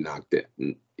 he did not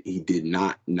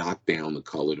knock down the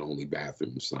colored only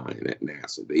bathroom sign at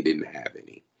NASA. They didn't have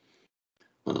any.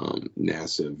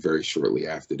 NASA very shortly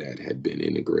after that had been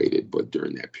integrated, but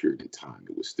during that period of time,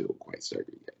 it was still quite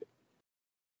segregated.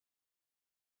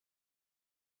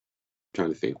 I'm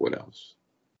trying to think what else.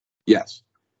 Yes,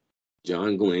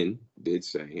 John Glenn did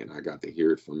say, and I got to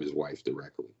hear it from his wife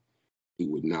directly, he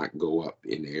would not go up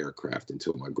in the aircraft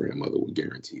until my grandmother would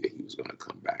guarantee that he was going to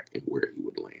come back and where he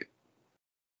would land.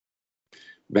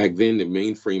 Back then, the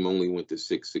mainframe only went to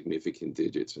 6 significant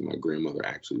digits, and my grandmother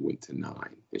actually went to 9,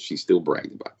 and she still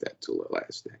bragged about that till her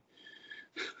last day.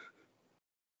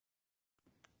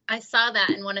 I saw that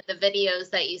in one of the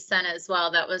videos that you sent as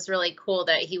well. That was really cool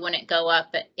that he wouldn't go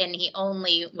up, and he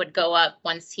only would go up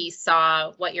once he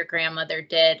saw what your grandmother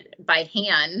did by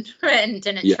hand and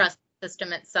didn't trust the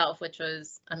system itself, which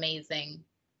was amazing.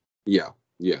 Yeah.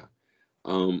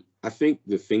 I think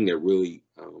the thing that really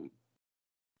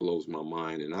blows my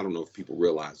mind, and I don't know if people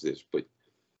realize this, but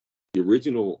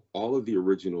all of the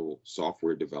original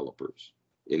software developers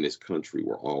in this country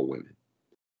were all women.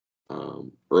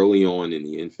 Early on in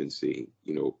the infancy,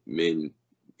 men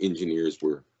engineers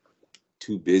were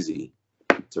too busy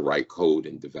to write code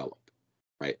and develop,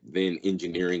 right? Then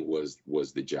engineering was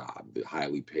the job, the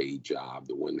highly paid job,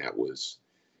 the one that was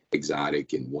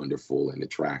exotic and wonderful and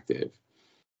attractive.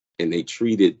 And they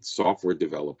treated software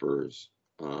developers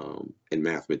and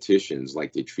mathematicians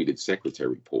like they treated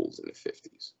secretary pools in the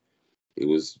 50s. It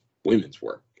was women's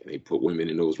work, and they put women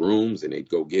in those rooms and they'd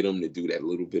go get them to do that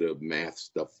little bit of math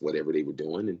stuff, whatever they were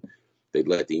doing, and they'd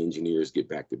let the engineers get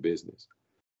back to business.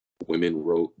 Women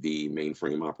wrote the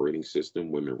mainframe operating system,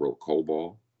 women wrote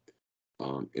COBOL,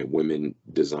 and women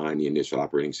designed the initial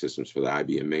operating systems for the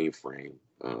IBM mainframe.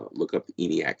 Look up the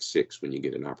ENIAC 6 when you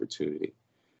get an opportunity.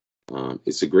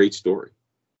 It's a great story.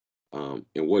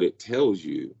 And what it tells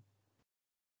you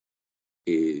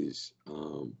is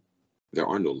there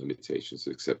are no limitations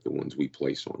except the ones we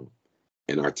place on them.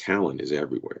 And our talent is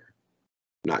everywhere,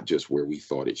 not just where we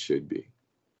thought it should be.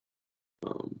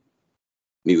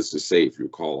 Needless to say, if you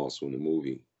recall also in the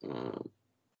movie,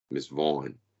 Miss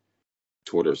Vaughn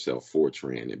taught herself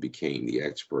Fortran and became the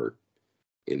expert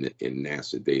in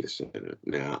NASA data center.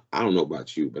 Now, I don't know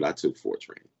about you, but I took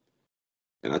Fortran.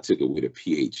 And I took it with a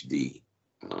PhD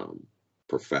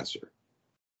professor,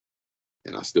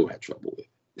 and I still had trouble with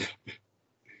it.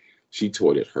 She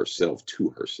taught it herself to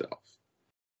herself.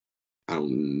 I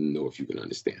don't know if you can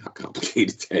understand how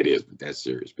complicated that is, but that's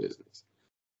serious business.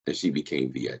 And she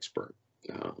became the expert.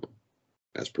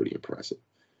 That's pretty impressive.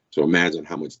 So imagine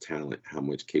how much talent, how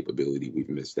much capability we've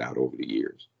missed out over the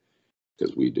years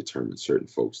because we determined certain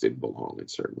folks didn't belong in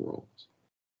certain roles.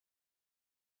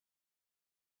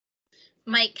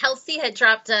 Mike, Kelsey had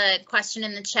dropped a question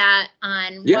in the chat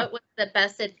on what was the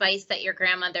best advice that your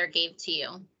grandmother gave to you?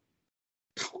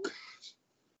 Oh, gosh.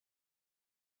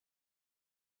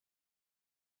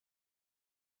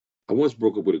 I once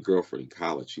broke up with a girlfriend in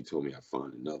college. She told me I'd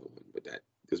find another one, but that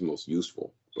is most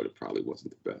useful, but it probably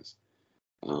wasn't the best.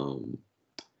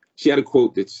 She had a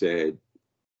quote that said,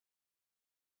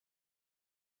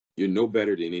 "You're no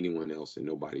better than anyone else and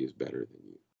nobody is better than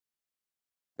you."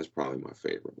 That's probably my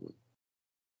favorite one.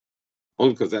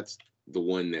 Only because that's the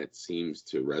one that seems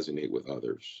to resonate with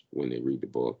others when they read the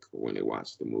book or when they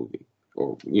watch the movie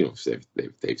or,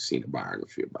 if they've seen a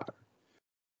biography about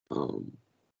her.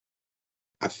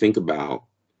 I think about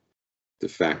the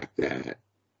fact that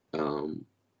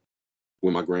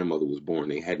when my grandmother was born,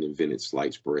 they hadn't invented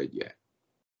sliced bread yet.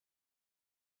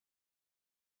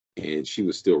 And she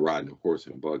was still riding a horse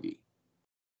and buggy.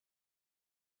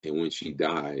 And when she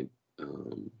died,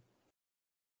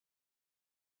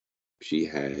 she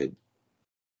had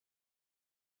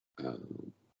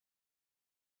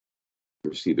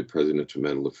received the Presidential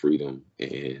Medal of Freedom,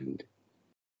 and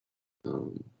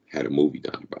had a movie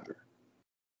done about her,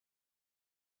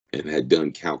 and had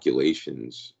done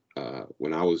calculations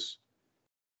when I was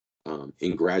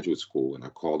in graduate school, and I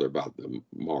called her about the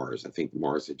Mars. I think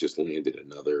Mars had just landed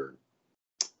another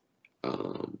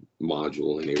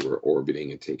module, and they were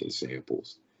orbiting and taking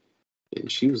samples.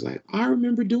 And she was like, I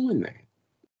remember doing that.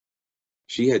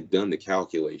 She had done the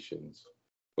calculations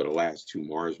for the last 2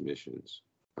 Mars missions,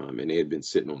 and they had been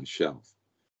sitting on the shelf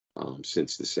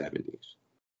since the 70s.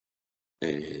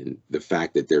 And the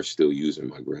fact that they're still using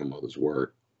my grandmother's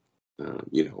work,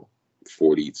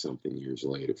 40 something years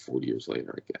later, 40 years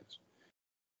later, I guess,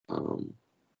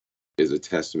 is a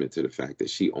testament to the fact that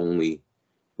she only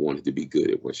wanted to be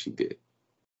good at what she did.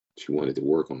 She wanted to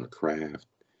work on her craft,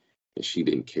 and she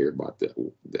didn't care about the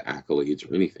accolades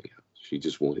or anything else. She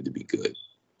just wanted to be good,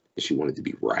 and she wanted to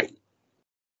be right.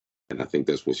 And I think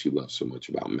that's what she loves so much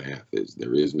about math, is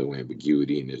there is no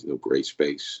ambiguity and there's no gray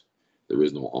space. There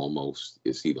is no almost.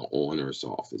 It's either on or it's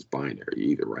off. It's binary. You're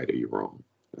either right or you're wrong.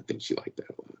 I think she liked that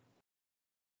a lot.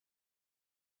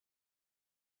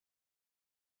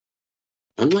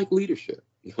 Unlike leadership.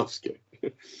 No, I'm just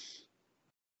kidding.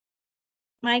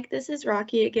 Mike, this is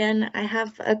Rocky again. I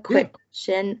have a quick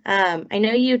question. I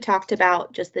know you talked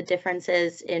about just the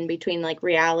differences in between like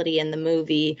reality and the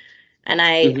movie, and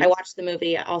I watched the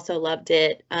movie. I also loved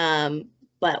it.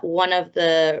 But one of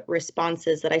the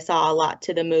responses that I saw a lot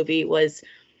to the movie was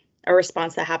a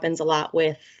response that happens a lot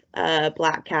with a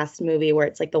Black cast movie, where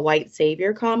it's like the white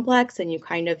savior complex, and you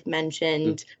kind of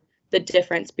mentioned the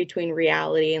difference between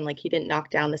reality and like he didn't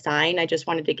knock down the sign. I just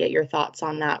wanted to get your thoughts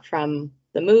on that from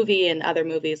the movie and other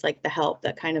movies like The Help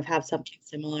that kind of have something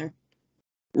similar.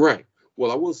 Right.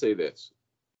 Well, I will say this.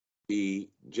 The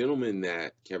gentleman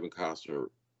that Kevin Costner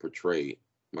portrayed,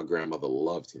 my grandmother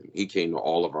loved him. He came to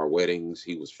all of our weddings.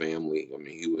 He was family. I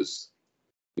mean, he was,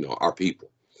 our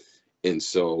people. And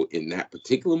so in that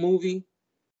particular movie,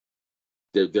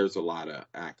 there's a lot of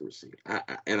accuracy.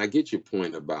 And I get your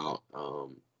point about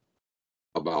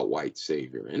white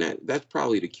savior. And that's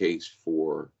probably the case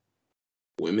for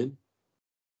women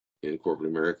in corporate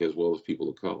America as well as people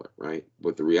of color, right?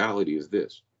 But the reality is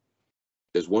this.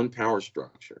 There's one power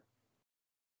structure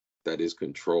that is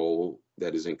in control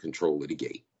of the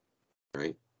gate,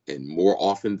 right? And more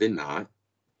often than not,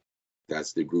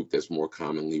 that's the group that's more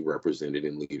commonly represented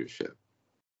in leadership,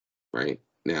 right?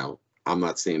 Now, I'm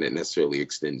not saying that necessarily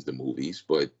extends to movies,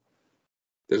 but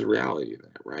there's a reality to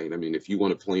that, right? I mean, if you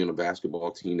want to play on a basketball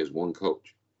team, there's one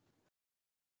coach.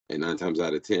 And 9 times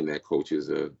out of 10, that coach is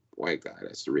a white guy.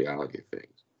 That's the reality of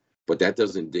things. But that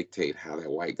doesn't dictate how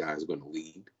that white guy is going to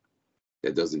lead.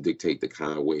 That doesn't dictate the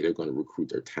kind of way they're going to recruit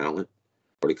their talent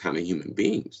or the kind of human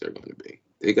beings they're going to be.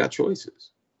 They got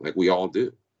choices, like we all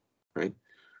do, right?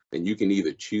 And you can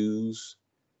either choose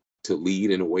to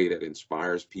lead in a way that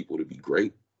inspires people to be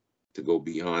great, to go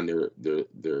beyond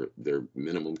their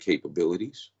minimum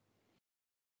capabilities,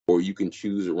 or you can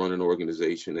choose to run an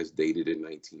organization that's dated in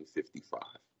 1955.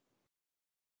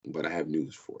 But I have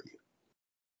news for you.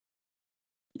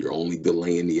 You're only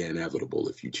delaying the inevitable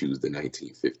if you choose the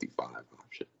 1955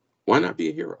 option. Why not be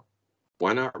a hero?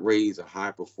 Why not raise a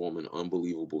high-performing,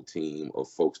 unbelievable team of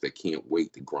folks that can't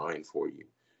wait to grind for you,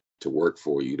 to work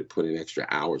for you, to put in extra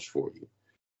hours for you?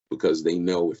 Because they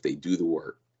know if they do the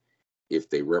work, if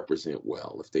they represent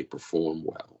well, if they perform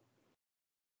well,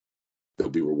 they'll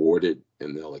be rewarded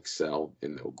and they'll excel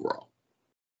and they'll grow.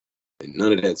 And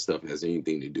none of that stuff has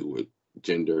anything to do with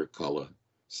gender, color,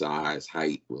 size,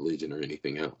 height, religion, or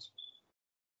anything else.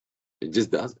 It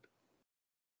just doesn't.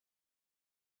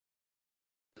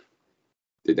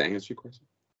 Did that answer your question?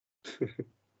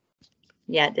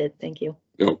 Yeah, it did. Thank you.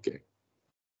 Okay.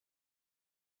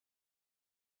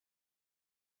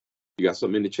 You got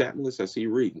something in the chat, Melissa? I see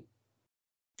you reading.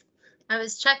 I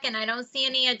was checking. I don't see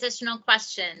any additional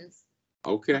questions.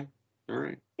 Okay. All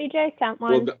right. CJ sent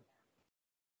one. Well,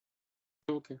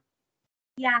 okay.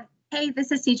 Yeah. Hey,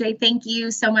 this is CJ. Thank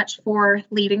you so much for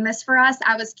leading this for us.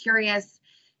 I was curious.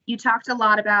 You talked a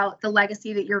lot about the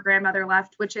legacy that your grandmother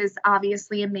left, which is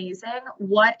obviously amazing.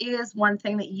 What is one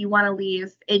thing that you want to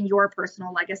leave in your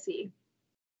personal legacy?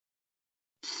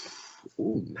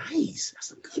 Oh, nice.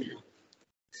 That's a good one.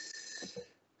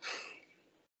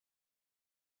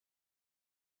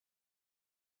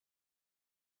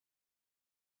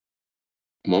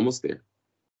 I'm almost there.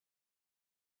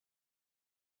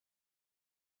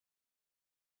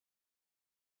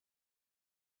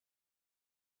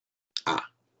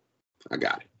 I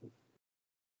got it.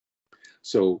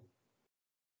 So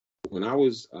when I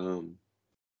was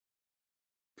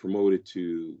promoted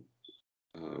to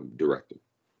director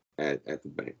at the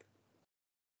bank,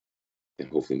 and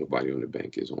hopefully nobody on the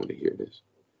bank is on to hear this.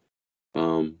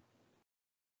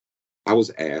 I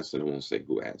was asked, and I won't say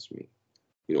who asked me,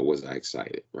 was I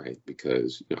excited, right?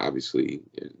 Because obviously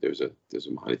there's a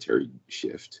monetary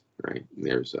shift, right? And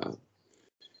there's a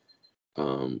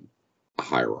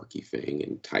hierarchy thing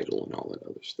and title and all that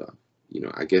other stuff.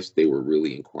 I guess they were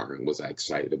really inquiring, was I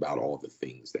excited about all the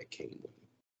things that came with it?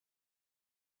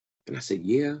 And I said,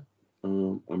 yeah,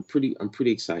 I'm pretty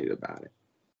excited about it,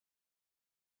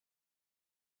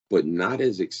 but not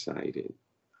as excited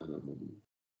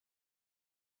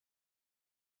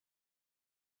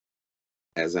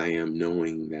as I am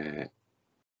knowing that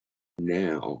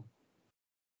now,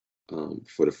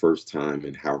 for the first time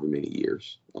in however many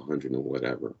years, 100 and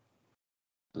whatever,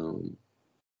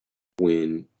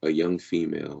 when a young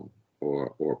female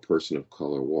or a person of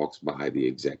color walks by the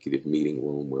executive meeting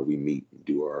room where we meet and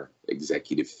do our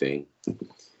executive thing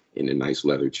in the nice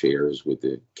leather chairs with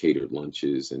the catered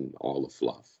lunches and all the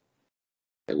fluff,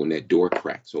 and when that door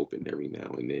cracks open every now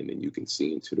and then and you can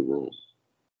see into the room,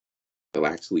 they'll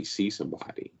actually see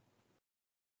somebody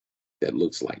that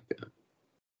looks like them.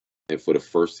 And for the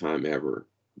first time ever,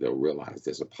 they'll realize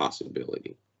there's a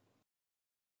possibility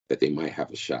that they might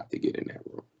have a shot to get in that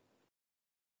room,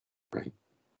 right?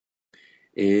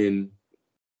 And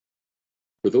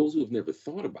for those who have never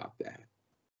thought about that,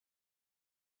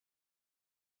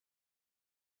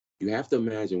 you have to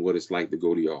imagine what it's like to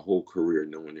go to your whole career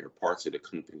knowing there are parts of the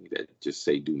company that just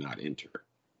say do not enter,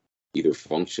 either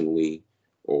functionally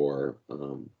or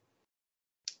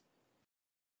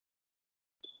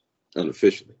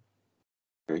unofficially,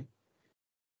 right?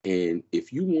 And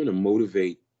if you want to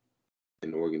motivate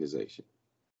an organization,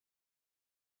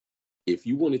 if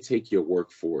you want to take your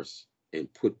workforce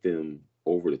and put them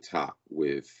over the top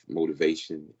with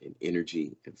motivation and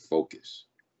energy and focus,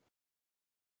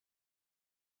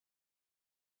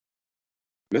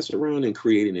 mess around and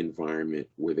create an environment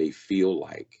where they feel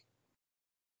like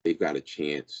they've got a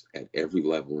chance at every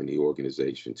level in the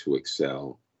organization to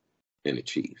excel and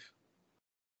achieve.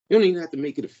 You don't even have to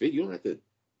make it a fit. You don't have to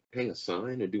hang a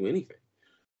sign or do anything.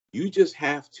 You just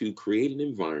have to create an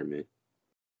environment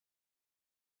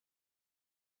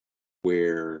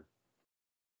where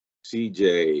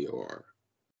CJ or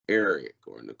Eric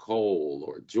or Nicole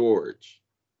or George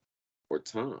or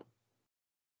Tom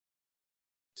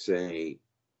say,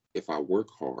 if I work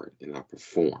hard and I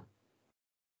perform,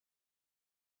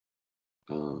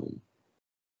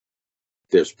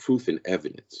 there's proof and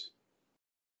evidence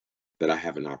that I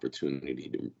have an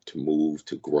opportunity to move,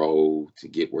 to grow, to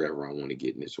get wherever I want to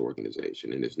get in this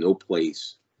organization. And there's no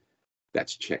place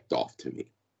that's checked off to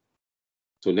me.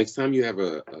 So next time you have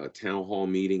a town hall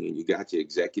meeting and you got your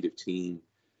executive team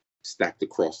stacked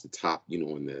across the top,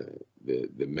 in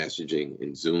the messaging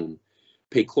in Zoom,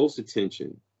 pay close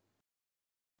attention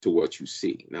to what you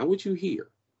see, not what you hear.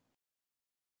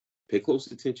 Pay close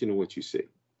attention to what you see.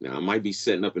 Now, I might be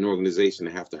setting up an organization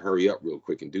to have to hurry up real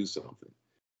quick and do something,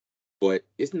 but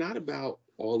it's not about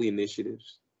all the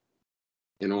initiatives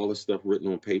and all the stuff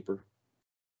written on paper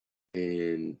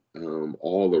and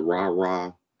all the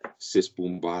rah-rah, sis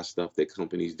boom bah stuff that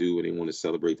companies do when they want to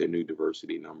celebrate their new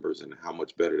diversity numbers and how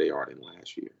much better they are than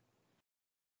last year.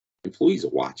 Employees are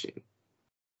watching.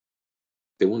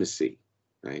 They want to see,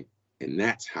 right? And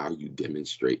that's how you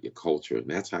demonstrate your culture. And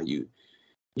that's how you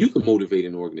can motivate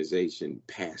an organization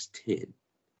past 10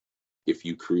 if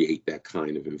you create that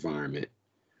kind of environment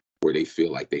where they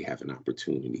feel like they have an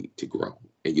opportunity to grow.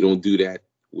 And you don't do that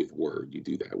with word, you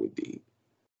do that with deed.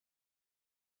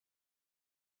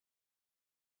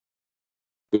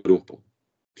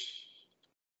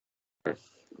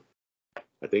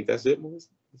 I think that's it, Melissa.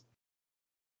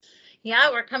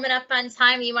 Yeah, we're coming up on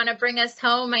time. You want to bring us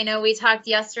home? I know we talked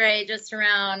yesterday just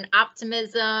around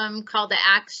optimism, call to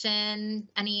action.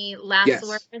 Any last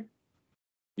words?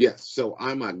 Yes. So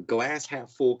I'm a glass half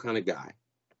full kind of guy,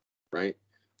 right?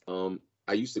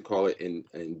 I used to call it,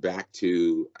 and back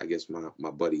to, I guess my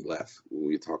buddy left when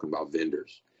we were talking about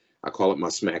vendors. I call it my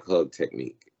smack hug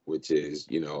technique, which is,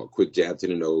 a quick jab to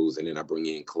the nose, and then I bring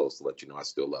you in close to let you know I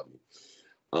still love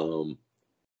you.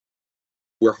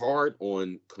 We're hard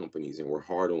on companies and we're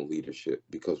hard on leadership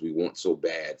because we want so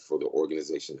bad for the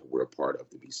organization that we're a part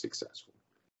of to be successful,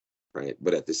 right?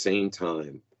 But at the same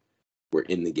time, we're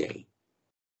in the game.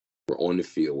 We're on the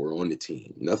field. We're on the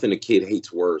team. Nothing a kid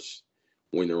hates worse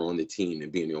when they're on the team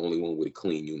than being the only one with a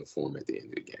clean uniform at the end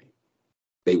of the game.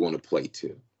 They want to play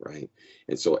too, right?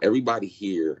 And so everybody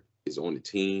here is on the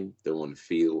team. They're on the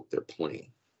field. They're playing.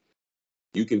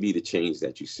 You can be the change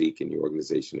that you seek in the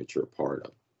organization that you're a part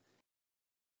of.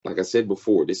 Like I said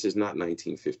before, this is not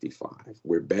 1955.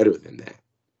 We're better than that.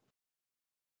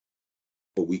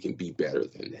 but we can be better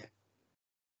than that.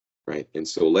 Right. And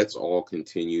so let's all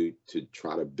continue to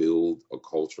try to build a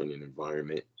culture and an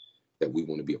environment that we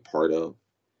want to be a part of.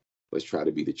 Let's try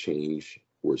to be the change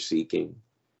we're seeking.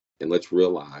 And let's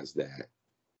realize that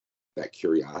that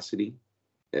curiosity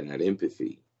and that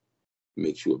empathy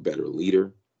makes you a better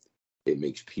leader. It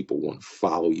makes people want to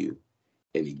follow you.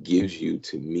 And it gives you,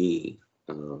 to me,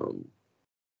 the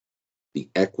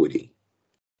equity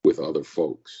with other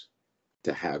folks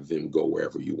to have them go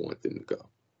wherever you want them to go.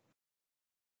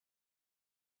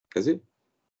 That's it.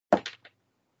 Awesome.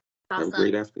 Have a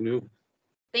great afternoon.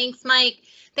 Thanks, Mike.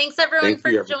 Thanks, everyone,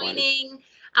 for joining.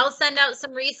 I'll send out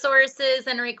some resources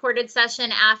and a recorded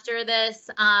session after this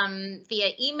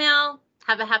via email.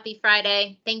 Have a happy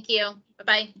Friday. Thank you.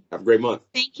 Bye-bye. Have a great month.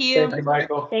 Thank you. Thank you,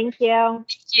 Michael. Thank you.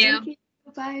 Thank you.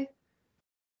 Bye.